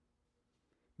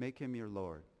 Make him your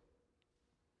Lord.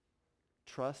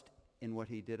 Trust in what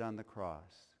he did on the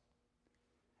cross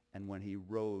and when he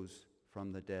rose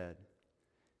from the dead.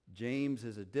 James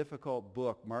is a difficult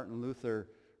book. Martin Luther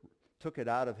took it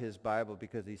out of his Bible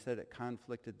because he said it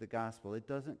conflicted the gospel. It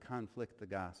doesn't conflict the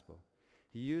gospel.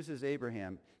 He uses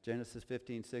Abraham. Genesis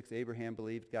 15:6, Abraham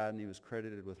believed God and he was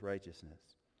credited with righteousness.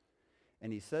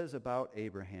 And he says about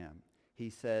Abraham, he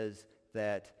says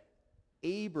that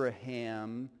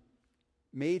Abraham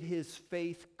made his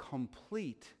faith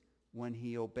complete when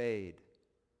he obeyed.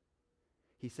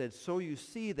 He said, so you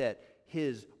see that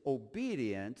his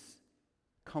obedience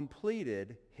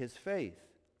completed his faith.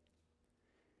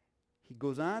 He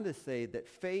goes on to say that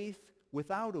faith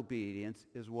without obedience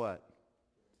is what?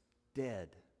 Dead.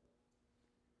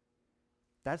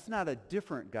 That's not a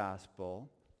different gospel.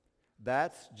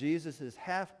 That's Jesus'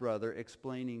 half-brother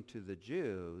explaining to the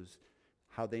Jews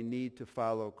how they need to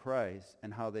follow Christ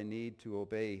and how they need to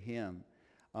obey him.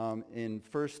 In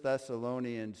 1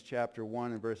 Thessalonians chapter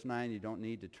 1 and verse 9, you don't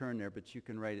need to turn there, but you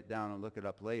can write it down and look it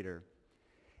up later.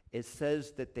 It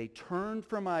says that they turned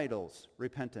from idols,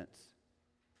 repentance,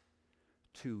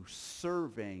 to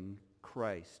serving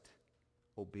Christ,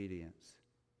 obedience.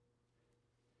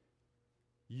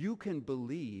 You can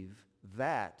believe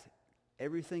that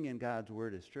everything in God's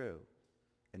word is true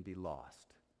and be lost.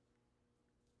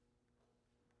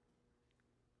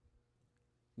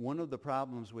 One of the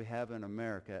problems we have in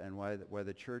America and why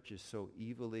the church is so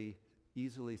easily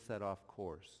set off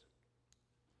course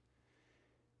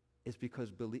is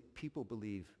because people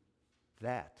believe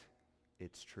that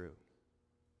it's true.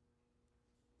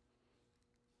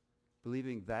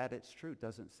 Believing that it's true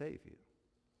doesn't save you.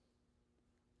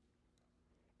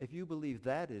 If you believe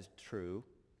that is true,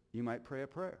 you might pray a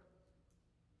prayer.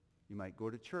 You might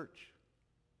go to church.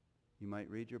 You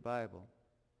might read your Bible.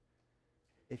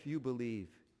 If you believe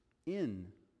in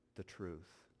the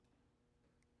truth,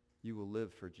 you will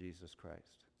live for Jesus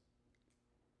Christ.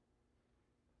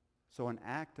 So an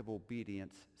act of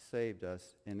obedience saved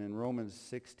us. And in Romans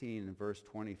 16 and verse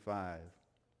 25,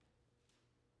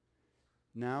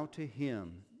 now to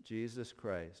him, Jesus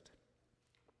Christ,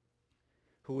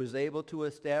 who is able to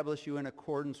establish you in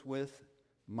accordance with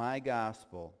my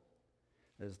gospel,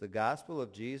 as the gospel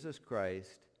of Jesus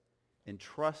Christ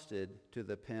entrusted to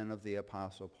the pen of the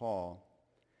Apostle Paul,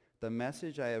 the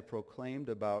message I have proclaimed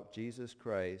about Jesus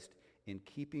Christ in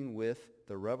keeping with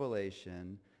the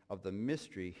revelation of the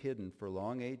mystery hidden for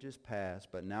long ages past,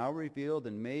 but now revealed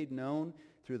and made known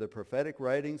through the prophetic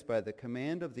writings by the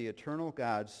command of the eternal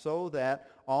God, so that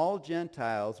all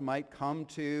Gentiles might come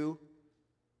to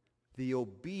the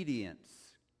obedience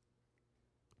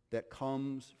that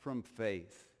comes from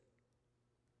faith.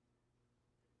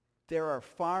 There are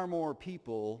far more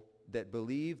people that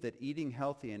believe that eating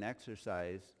healthy and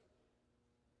exercise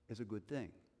is a good thing.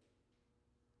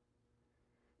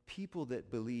 People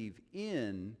that believe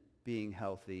in being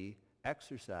healthy,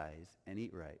 exercise, and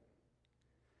eat right.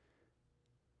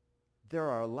 There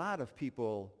are a lot of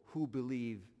people who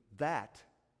believe that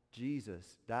Jesus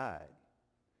died,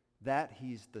 that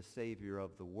he's the Savior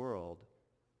of the world,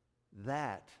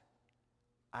 that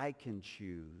I can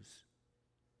choose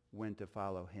when to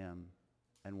follow him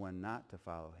and when not to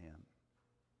follow him.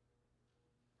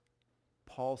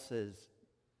 Paul says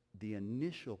the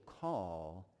initial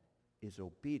call is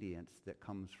obedience that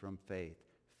comes from faith.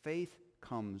 Faith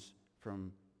comes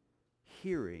from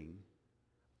hearing.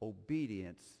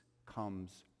 Obedience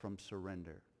comes from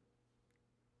surrender.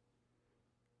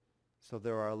 So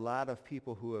there are a lot of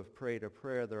people who have prayed a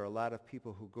prayer. There are a lot of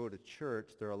people who go to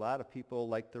church. There are a lot of people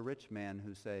like the rich man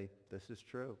who say, this is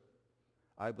true.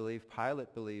 I believe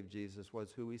Pilate believed Jesus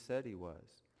was who he said he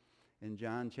was. In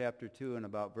John chapter 2 and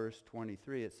about verse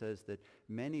 23, it says that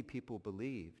many people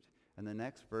believed. And the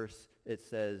next verse, it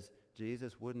says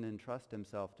Jesus wouldn't entrust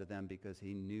himself to them because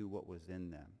he knew what was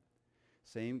in them.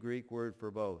 Same Greek word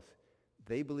for both.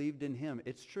 They believed in him.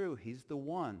 It's true. He's the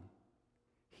one.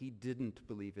 He didn't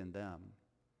believe in them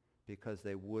because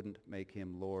they wouldn't make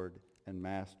him Lord and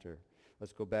Master.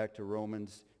 Let's go back to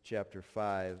Romans chapter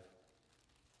 5,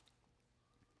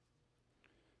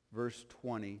 verse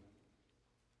 20.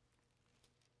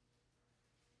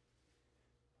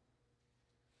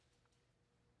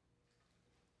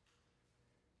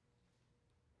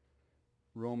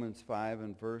 Romans 5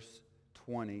 and verse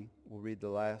 20. We'll read the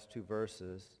last two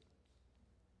verses.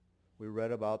 We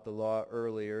read about the law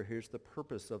earlier. Here's the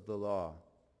purpose of the law.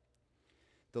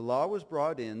 The law was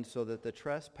brought in so that the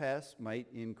trespass might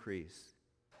increase.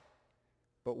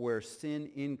 But where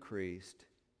sin increased,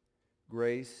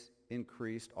 grace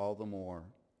increased all the more.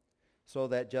 So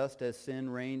that just as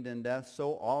sin reigned in death,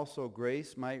 so also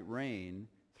grace might reign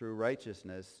through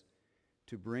righteousness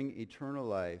to bring eternal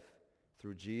life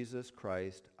through Jesus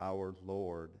Christ our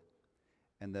Lord.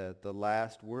 And the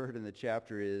last word in the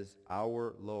chapter is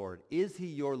our Lord. Is he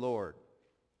your Lord?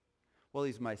 Well,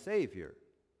 he's my Savior.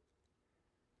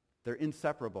 They're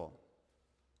inseparable.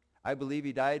 I believe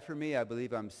he died for me. I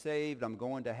believe I'm saved. I'm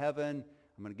going to heaven.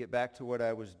 I'm going to get back to what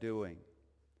I was doing.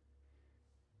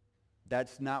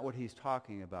 That's not what he's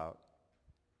talking about.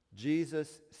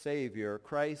 Jesus, Savior,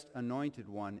 Christ, Anointed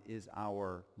One, is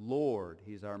our Lord.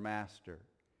 He's our Master.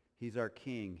 He's our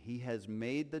King. He has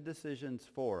made the decisions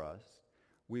for us.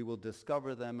 We will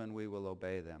discover them and we will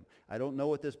obey them. I don't know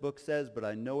what this book says, but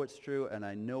I know it's true and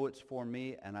I know it's for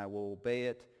me and I will obey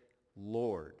it.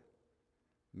 Lord,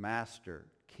 Master,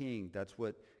 King. That's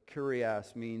what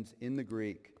kurios means in the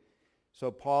Greek.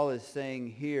 So Paul is saying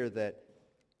here that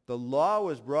the law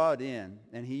was brought in,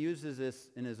 and he uses this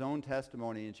in his own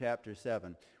testimony in chapter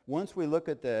 7. Once we look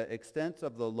at the extent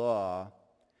of the law,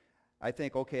 I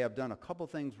think, okay, I've done a couple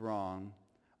things wrong.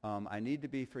 I need to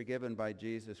be forgiven by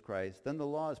Jesus Christ. Then the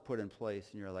law is put in place,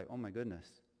 and you're like, oh my goodness.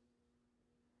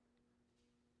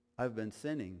 I've been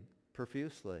sinning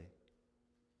profusely.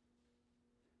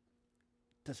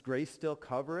 Does grace still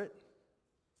cover it?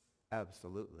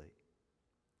 Absolutely.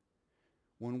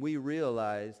 When we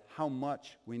realize how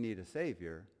much we need a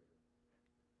Savior,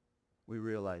 we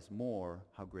realize more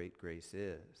how great grace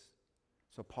is.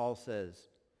 So Paul says,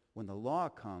 when the law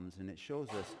comes and it shows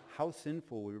us how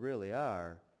sinful we really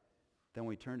are, then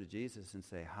we turn to Jesus and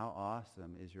say, how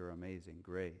awesome is your amazing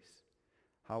grace?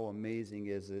 How amazing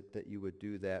is it that you would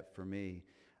do that for me?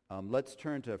 Let's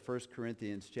turn to 1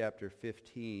 Corinthians chapter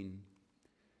 15,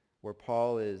 where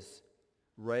Paul is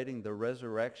writing the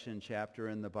resurrection chapter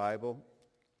in the Bible,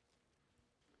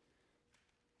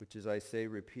 which, as I say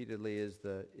repeatedly, is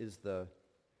the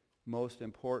most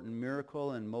important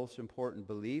miracle and most important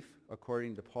belief,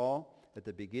 according to Paul, at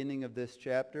the beginning of this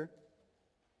chapter.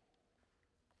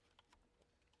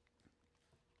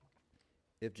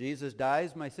 If Jesus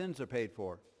dies, my sins are paid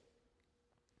for.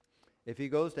 If he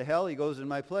goes to hell, he goes in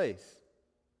my place.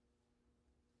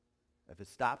 If it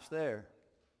stops there,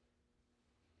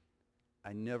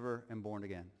 I never am born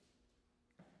again.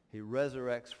 He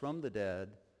resurrects from the dead,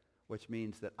 which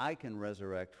means that I can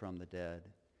resurrect from the dead,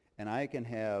 and I can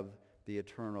have the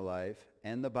eternal life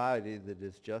and the body that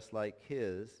is just like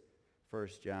his, 1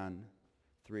 John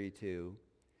 3:2.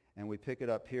 And we pick it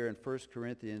up here in 1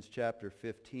 Corinthians chapter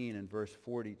 15 and verse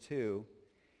 42.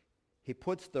 He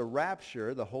puts the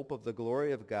rapture, the hope of the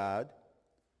glory of God,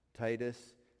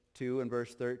 Titus 2 and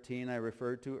verse 13 I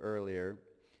referred to earlier,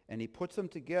 and he puts them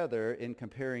together in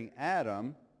comparing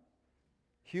Adam,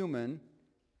 human,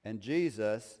 and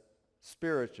Jesus,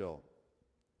 spiritual.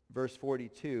 Verse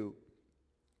 42,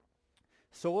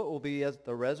 so it will be as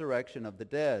the resurrection of the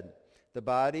dead. The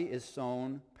body is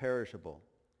sown perishable.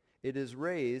 It is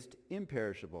raised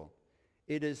imperishable.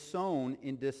 It is sown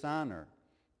in dishonor.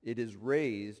 It is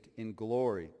raised in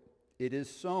glory. It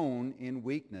is sown in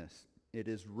weakness. It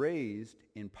is raised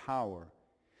in power.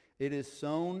 It is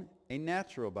sown a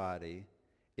natural body.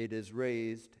 It is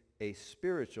raised a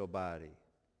spiritual body.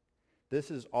 This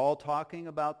is all talking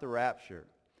about the rapture.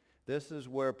 This is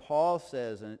where Paul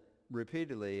says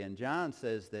repeatedly, and John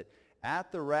says that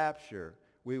at the rapture,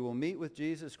 we will meet with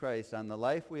Jesus Christ on the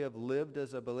life we have lived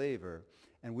as a believer,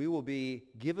 and we will be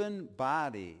given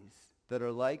bodies that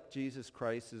are like Jesus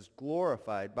Christ's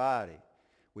glorified body.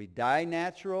 We die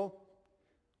natural,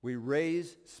 we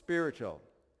raise spiritual.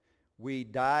 We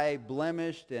die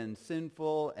blemished and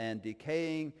sinful and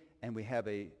decaying, and we have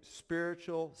a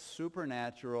spiritual,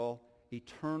 supernatural,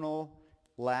 eternal,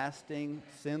 lasting,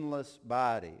 sinless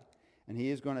body. And he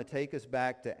is going to take us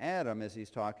back to Adam, as he's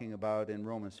talking about in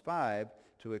Romans 5,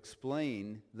 to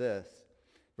explain this.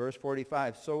 Verse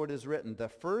 45, so it is written, the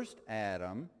first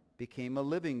Adam became a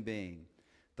living being,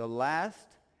 the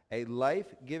last a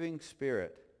life-giving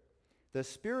spirit. The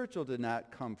spiritual did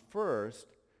not come first,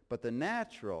 but the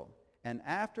natural, and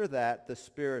after that the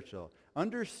spiritual.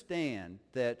 Understand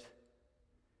that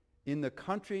in the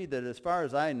country that, as far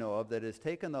as I know of, that has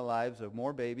taken the lives of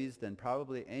more babies than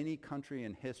probably any country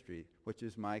in history, which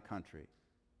is my country,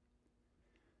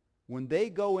 when they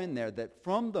go in there, that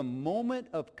from the moment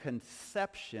of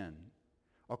conception,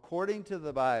 according to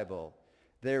the Bible,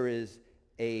 there is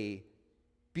a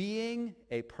being,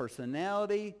 a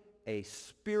personality, a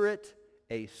spirit,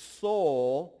 a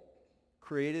soul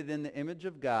created in the image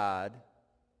of God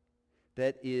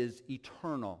that is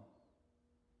eternal.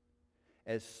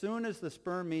 As soon as the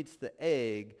sperm meets the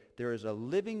egg, there is a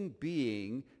living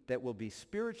being that will be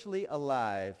spiritually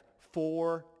alive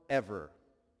forever.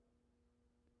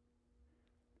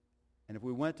 And if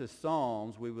we went to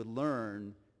Psalms, we would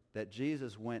learn that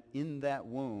Jesus went in that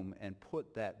womb and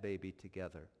put that baby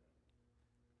together.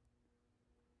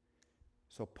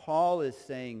 So Paul is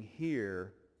saying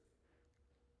here,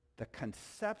 the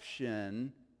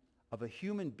conception of a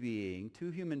human being,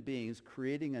 two human beings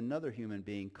creating another human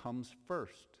being, comes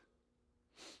first.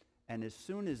 And as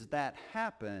soon as that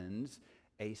happens,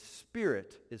 a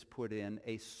spirit is put in,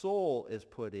 a soul is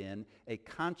put in, a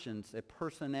conscience, a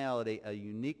personality, a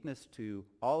uniqueness to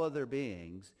all other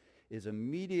beings is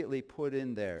immediately put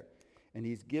in there. And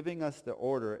he's giving us the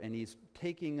order, and he's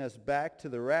taking us back to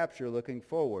the rapture looking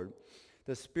forward.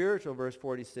 The spiritual, verse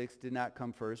 46, did not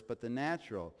come first, but the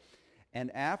natural. And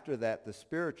after that, the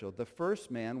spiritual. The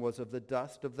first man was of the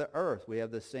dust of the earth. We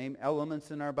have the same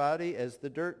elements in our body as the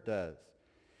dirt does.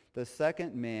 The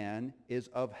second man is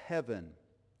of heaven.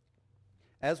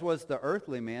 As was the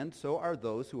earthly man, so are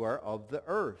those who are of the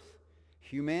earth.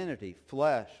 Humanity,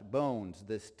 flesh, bones,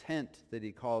 this tent that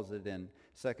he calls it in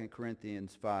 2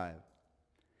 Corinthians 5.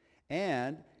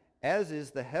 And as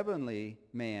is the heavenly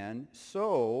man,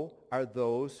 so are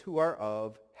those who are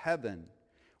of heaven.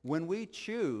 When we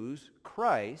choose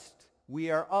Christ,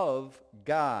 we are of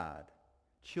God.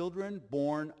 Children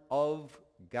born of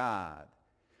God.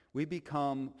 We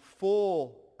become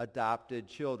full adopted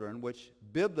children, which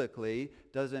biblically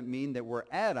doesn't mean that we're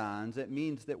add-ons. It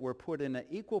means that we're put in an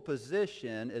equal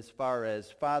position as far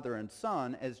as father and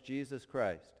son as Jesus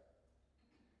Christ.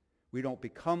 We don't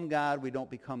become God. We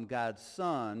don't become God's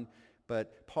son.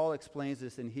 But Paul explains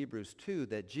this in Hebrews 2,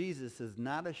 that Jesus is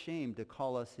not ashamed to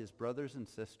call us his brothers and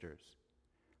sisters.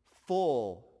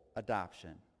 Full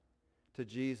adoption to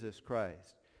Jesus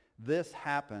Christ. This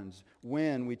happens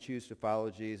when we choose to follow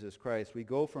Jesus Christ. We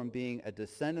go from being a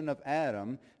descendant of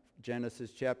Adam,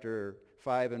 Genesis chapter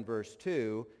 5 and verse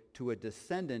 2, to a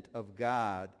descendant of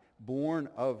God, born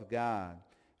of God.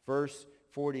 Verse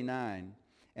 49,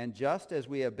 and just as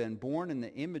we have been born in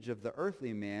the image of the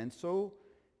earthly man, so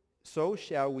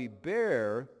shall we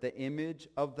bear the image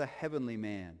of the heavenly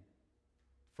man.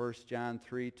 1 John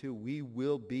 3:2, we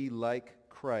will be like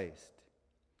Christ.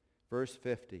 Verse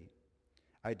 50,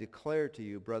 I declare to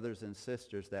you, brothers and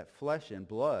sisters, that flesh and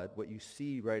blood, what you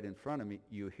see right in front of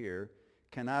you here,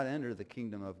 cannot enter the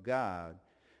kingdom of God,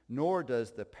 nor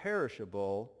does the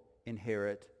perishable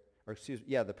inherit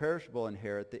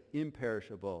the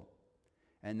imperishable.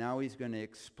 And now he's going to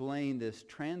explain this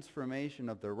transformation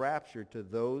of the rapture to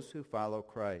those who follow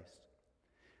Christ.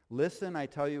 Listen, I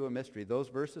tell you a mystery. Those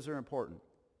verses are important.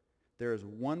 There is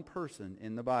one person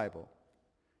in the Bible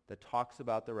that talks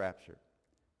about the rapture.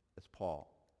 It's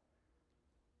Paul.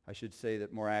 I should say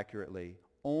that more accurately.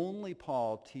 Only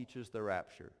Paul teaches the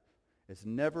rapture. It's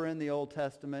never in the Old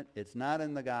Testament. It's not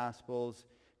in the Gospels.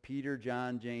 Peter,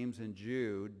 John, James, and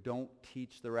Jude don't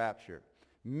teach the rapture.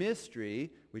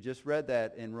 Mystery, we just read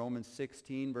that in Romans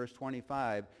 16, verse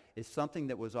 25, is something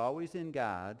that was always in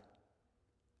God,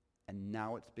 and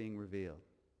now it's being revealed.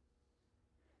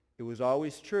 It was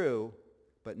always true,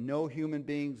 but no human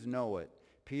beings know it.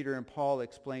 Peter and Paul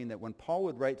explain that when Paul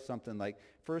would write something like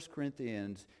 1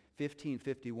 Corinthians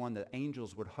 15:51, the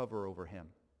angels would hover over him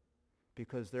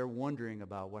because they're wondering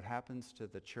about what happens to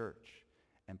the church.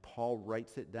 And Paul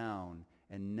writes it down.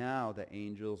 And now the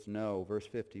angels know. Verse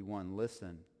 51,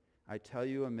 listen, I tell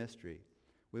you a mystery.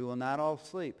 We will not all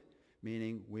sleep,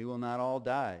 meaning we will not all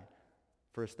die.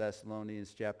 1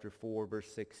 Thessalonians chapter 4, verse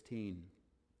 16.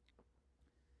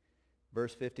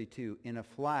 Verse 52, in a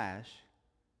flash,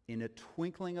 in a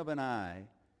twinkling of an eye,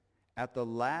 at the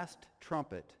last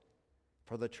trumpet,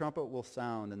 for the trumpet will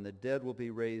sound, and the dead will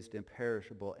be raised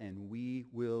imperishable, and we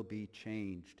will be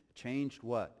changed. Changed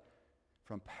what?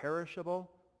 From perishable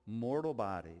mortal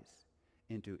bodies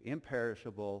into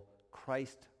imperishable,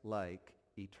 Christ-like,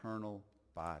 eternal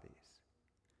bodies.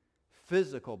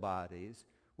 Physical bodies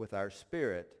with our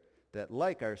spirit that,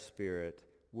 like our spirit,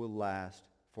 will last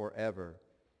forever.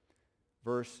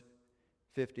 Verse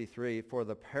 53, for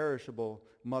the perishable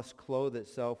must clothe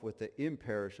itself with the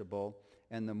imperishable,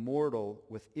 and the mortal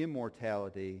with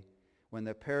immortality. When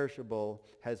the perishable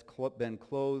has been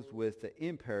clothed with the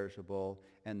imperishable,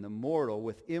 and the mortal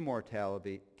with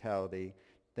immortality,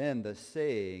 then the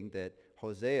saying that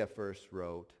Hosea first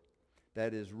wrote,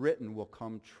 that is written, will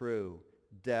come true.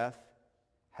 Death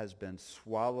has been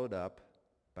swallowed up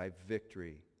by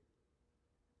victory.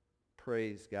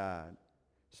 Praise God.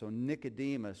 So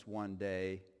Nicodemus one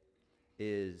day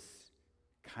is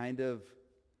kind of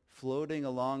floating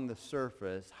along the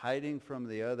surface, hiding from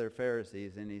the other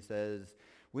Pharisees, and he says,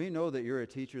 "We know that you're a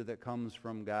teacher that comes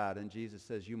from God." And Jesus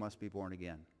says, "You must be born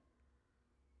again."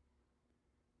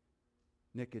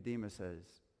 Nicodemus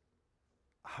says,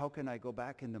 "How can I go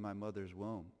back into my mother's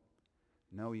womb?"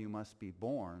 "No, you must be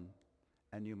born,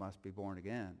 and you must be born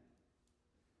again.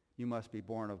 You must be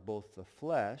born of both the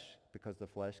flesh, because the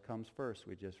flesh comes first,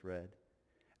 we just read.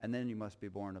 And then you must be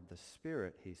born of the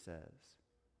Spirit," he says.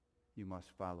 "You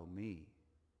must follow me,"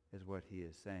 is what he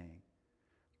is saying.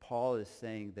 Paul is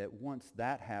saying that once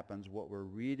that happens, what we're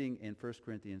reading in 1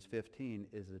 Corinthians 15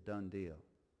 is a done deal.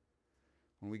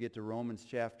 When we get to Romans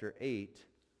chapter 8,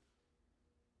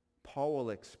 Paul will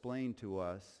explain to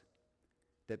us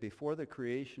that before the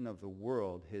creation of the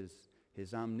world,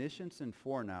 his omniscience and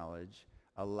foreknowledge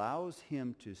allows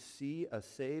him to see a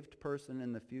saved person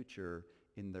in the future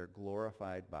in their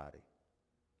glorified body.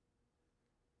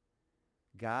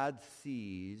 God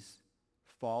sees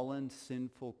fallen,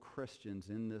 sinful Christians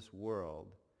in this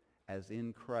world as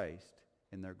in Christ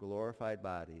in their glorified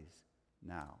bodies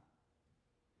now.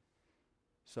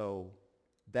 So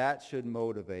that should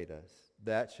motivate us.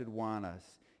 That should want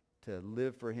us to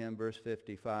live for him. Verse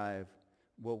 55,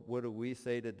 well, what do we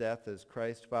say to death as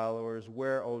Christ followers?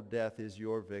 "Where, O death, is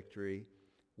your victory?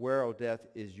 Where, O death,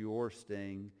 is your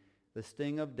sting? The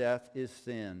sting of death is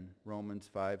sin," Romans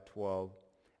 5:12.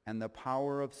 "And the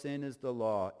power of sin is the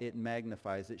law." It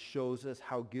magnifies. It shows us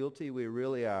how guilty we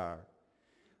really are.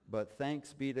 But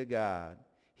thanks be to God.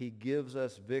 He gives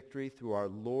us victory through our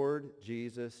Lord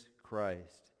Jesus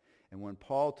Christ. And when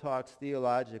Paul talks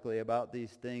theologically about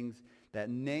these things, that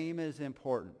name is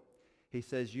important. He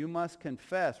says, you must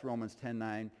confess, Romans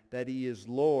 10:9, that he is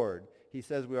Lord. He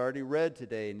says, we already read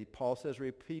today, and Paul says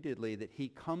repeatedly that he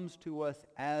comes to us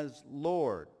as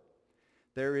Lord.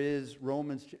 There is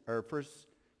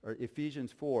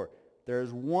Ephesians 4. There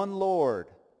is one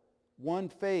Lord, one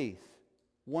faith,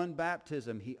 one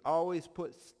baptism. He always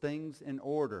puts things in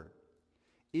order.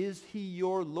 Is he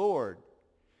your Lord?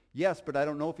 Yes, but I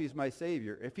don't know if he's my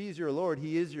Savior. If he's your Lord,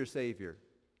 he is your Savior.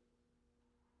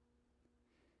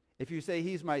 If you say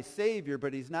he's my Savior,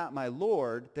 but he's not my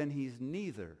Lord, then he's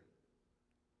neither.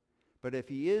 But if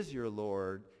he is your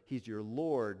Lord, he's your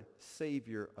Lord,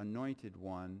 Savior, Anointed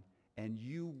One, and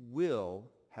you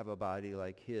will have a body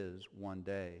like his one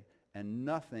day. And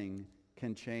nothing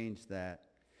can change that.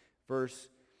 Verse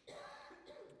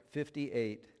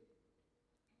 58.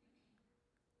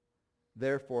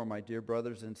 Therefore, my dear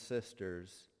brothers and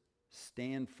sisters,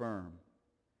 stand firm.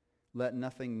 Let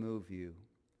nothing move you.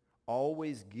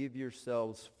 Always give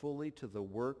yourselves fully to the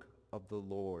work of the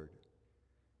Lord,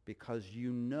 because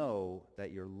you know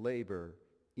that your labor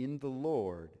in the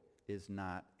Lord is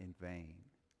not in vain.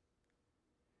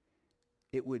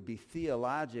 It would be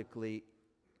theologically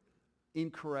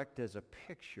incorrect as a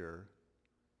picture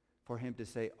for him to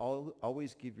say,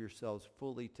 always give yourselves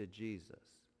fully to Jesus.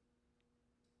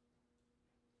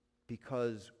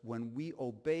 Because when we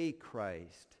obey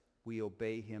Christ, we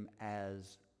obey him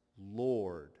as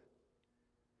Lord.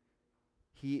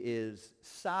 He is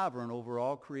sovereign over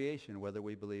all creation, whether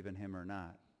we believe in him or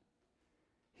not.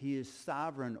 He is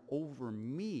sovereign over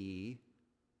me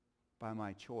by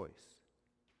my choice.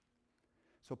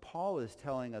 So Paul is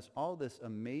telling us all this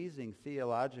amazing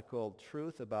theological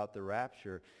truth about the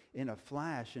rapture. In a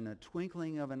flash, in a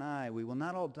twinkling of an eye, we will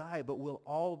not all die, but we'll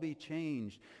all be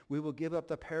changed. We will give up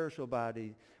the perishable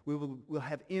body. We'll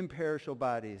have imperishable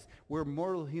bodies. We're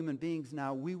mortal human beings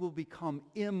now. We will become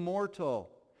immortal.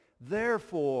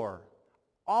 Therefore,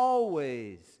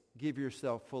 always give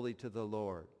yourself fully to the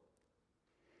Lord.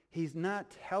 He's not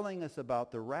telling us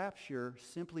about the rapture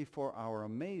simply for our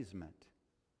amazement.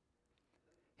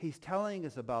 He's telling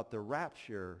us about the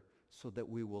rapture so that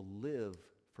we will live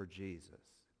for Jesus.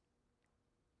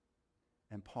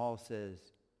 And Paul says,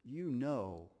 you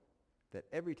know that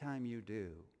every time you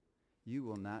do, you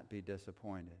will not be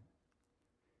disappointed.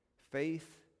 Faith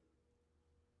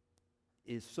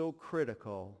is so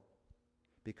critical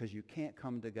because you can't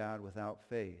come to God without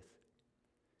faith.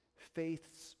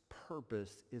 Faith's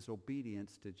purpose is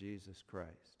obedience to Jesus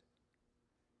Christ.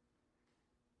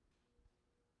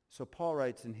 So Paul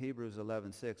writes in Hebrews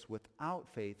 11:6, without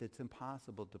faith it's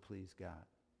impossible to please God.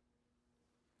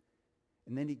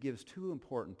 And then he gives two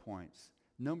important points.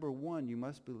 Number one, you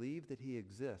must believe that he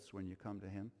exists when you come to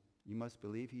him. You must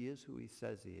believe he is who he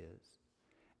says he is.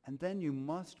 And then you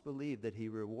must believe that he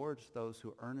rewards those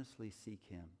who earnestly seek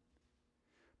him.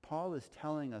 Paul is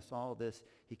telling us all this,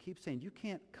 he keeps saying you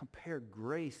can't compare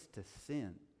grace to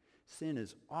sin. Sin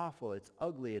is awful, it's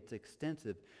ugly, it's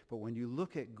extensive. But when you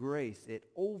look at grace, it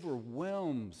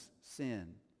overwhelms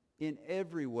sin in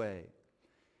every way.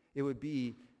 It would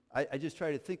be, I just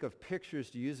try to think of pictures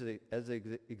to use as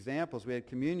examples. We had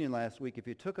communion last week. If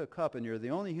you took a cup and you're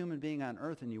the only human being on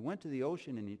earth and you went to the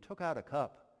ocean and you took out a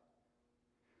cup,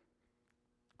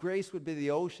 grace would be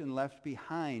the ocean left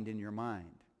behind in your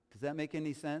mind. Does that make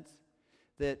any sense?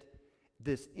 That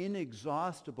this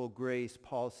inexhaustible grace,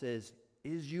 Paul says,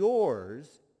 is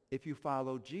yours if you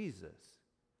follow Jesus.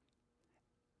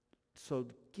 So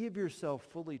give yourself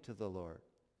fully to the Lord.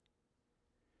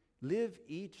 Live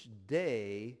each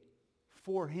day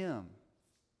for him.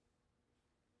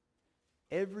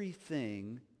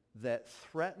 Everything that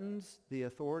threatens the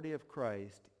authority of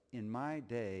Christ in my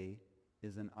day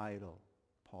is an idol,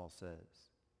 Paul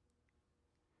says.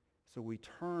 So we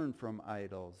turn from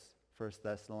idols, 1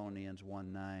 Thessalonians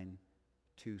 1:9,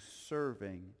 to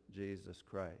serving Jesus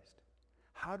Christ.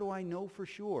 How do I know for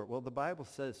sure? Well, the Bible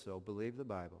says so. Believe the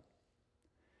Bible.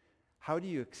 How do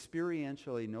you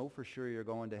experientially know for sure you're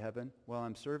going to heaven? Well,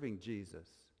 I'm serving Jesus.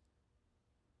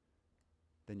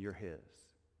 Then you're his.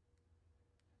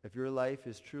 If your life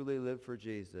is truly lived for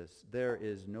Jesus, there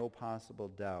is no possible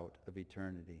doubt of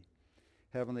eternity.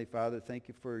 Heavenly Father, thank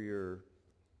you for your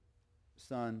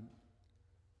Son.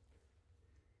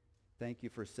 Thank you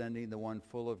for sending the one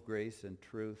full of grace and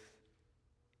truth.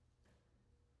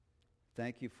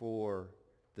 Thank you for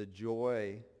the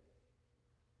joy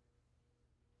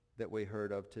that we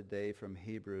heard of today from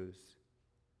Hebrews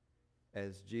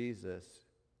as Jesus,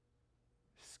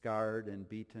 scarred and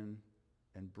beaten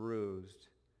and bruised,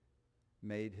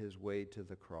 made his way to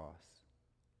the cross.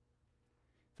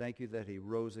 Thank you that he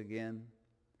rose again.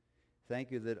 Thank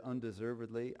you that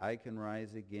undeservedly I can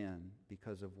rise again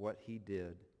because of what he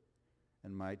did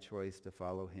and my choice to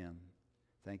follow him.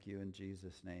 Thank you in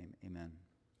Jesus' name. Amen.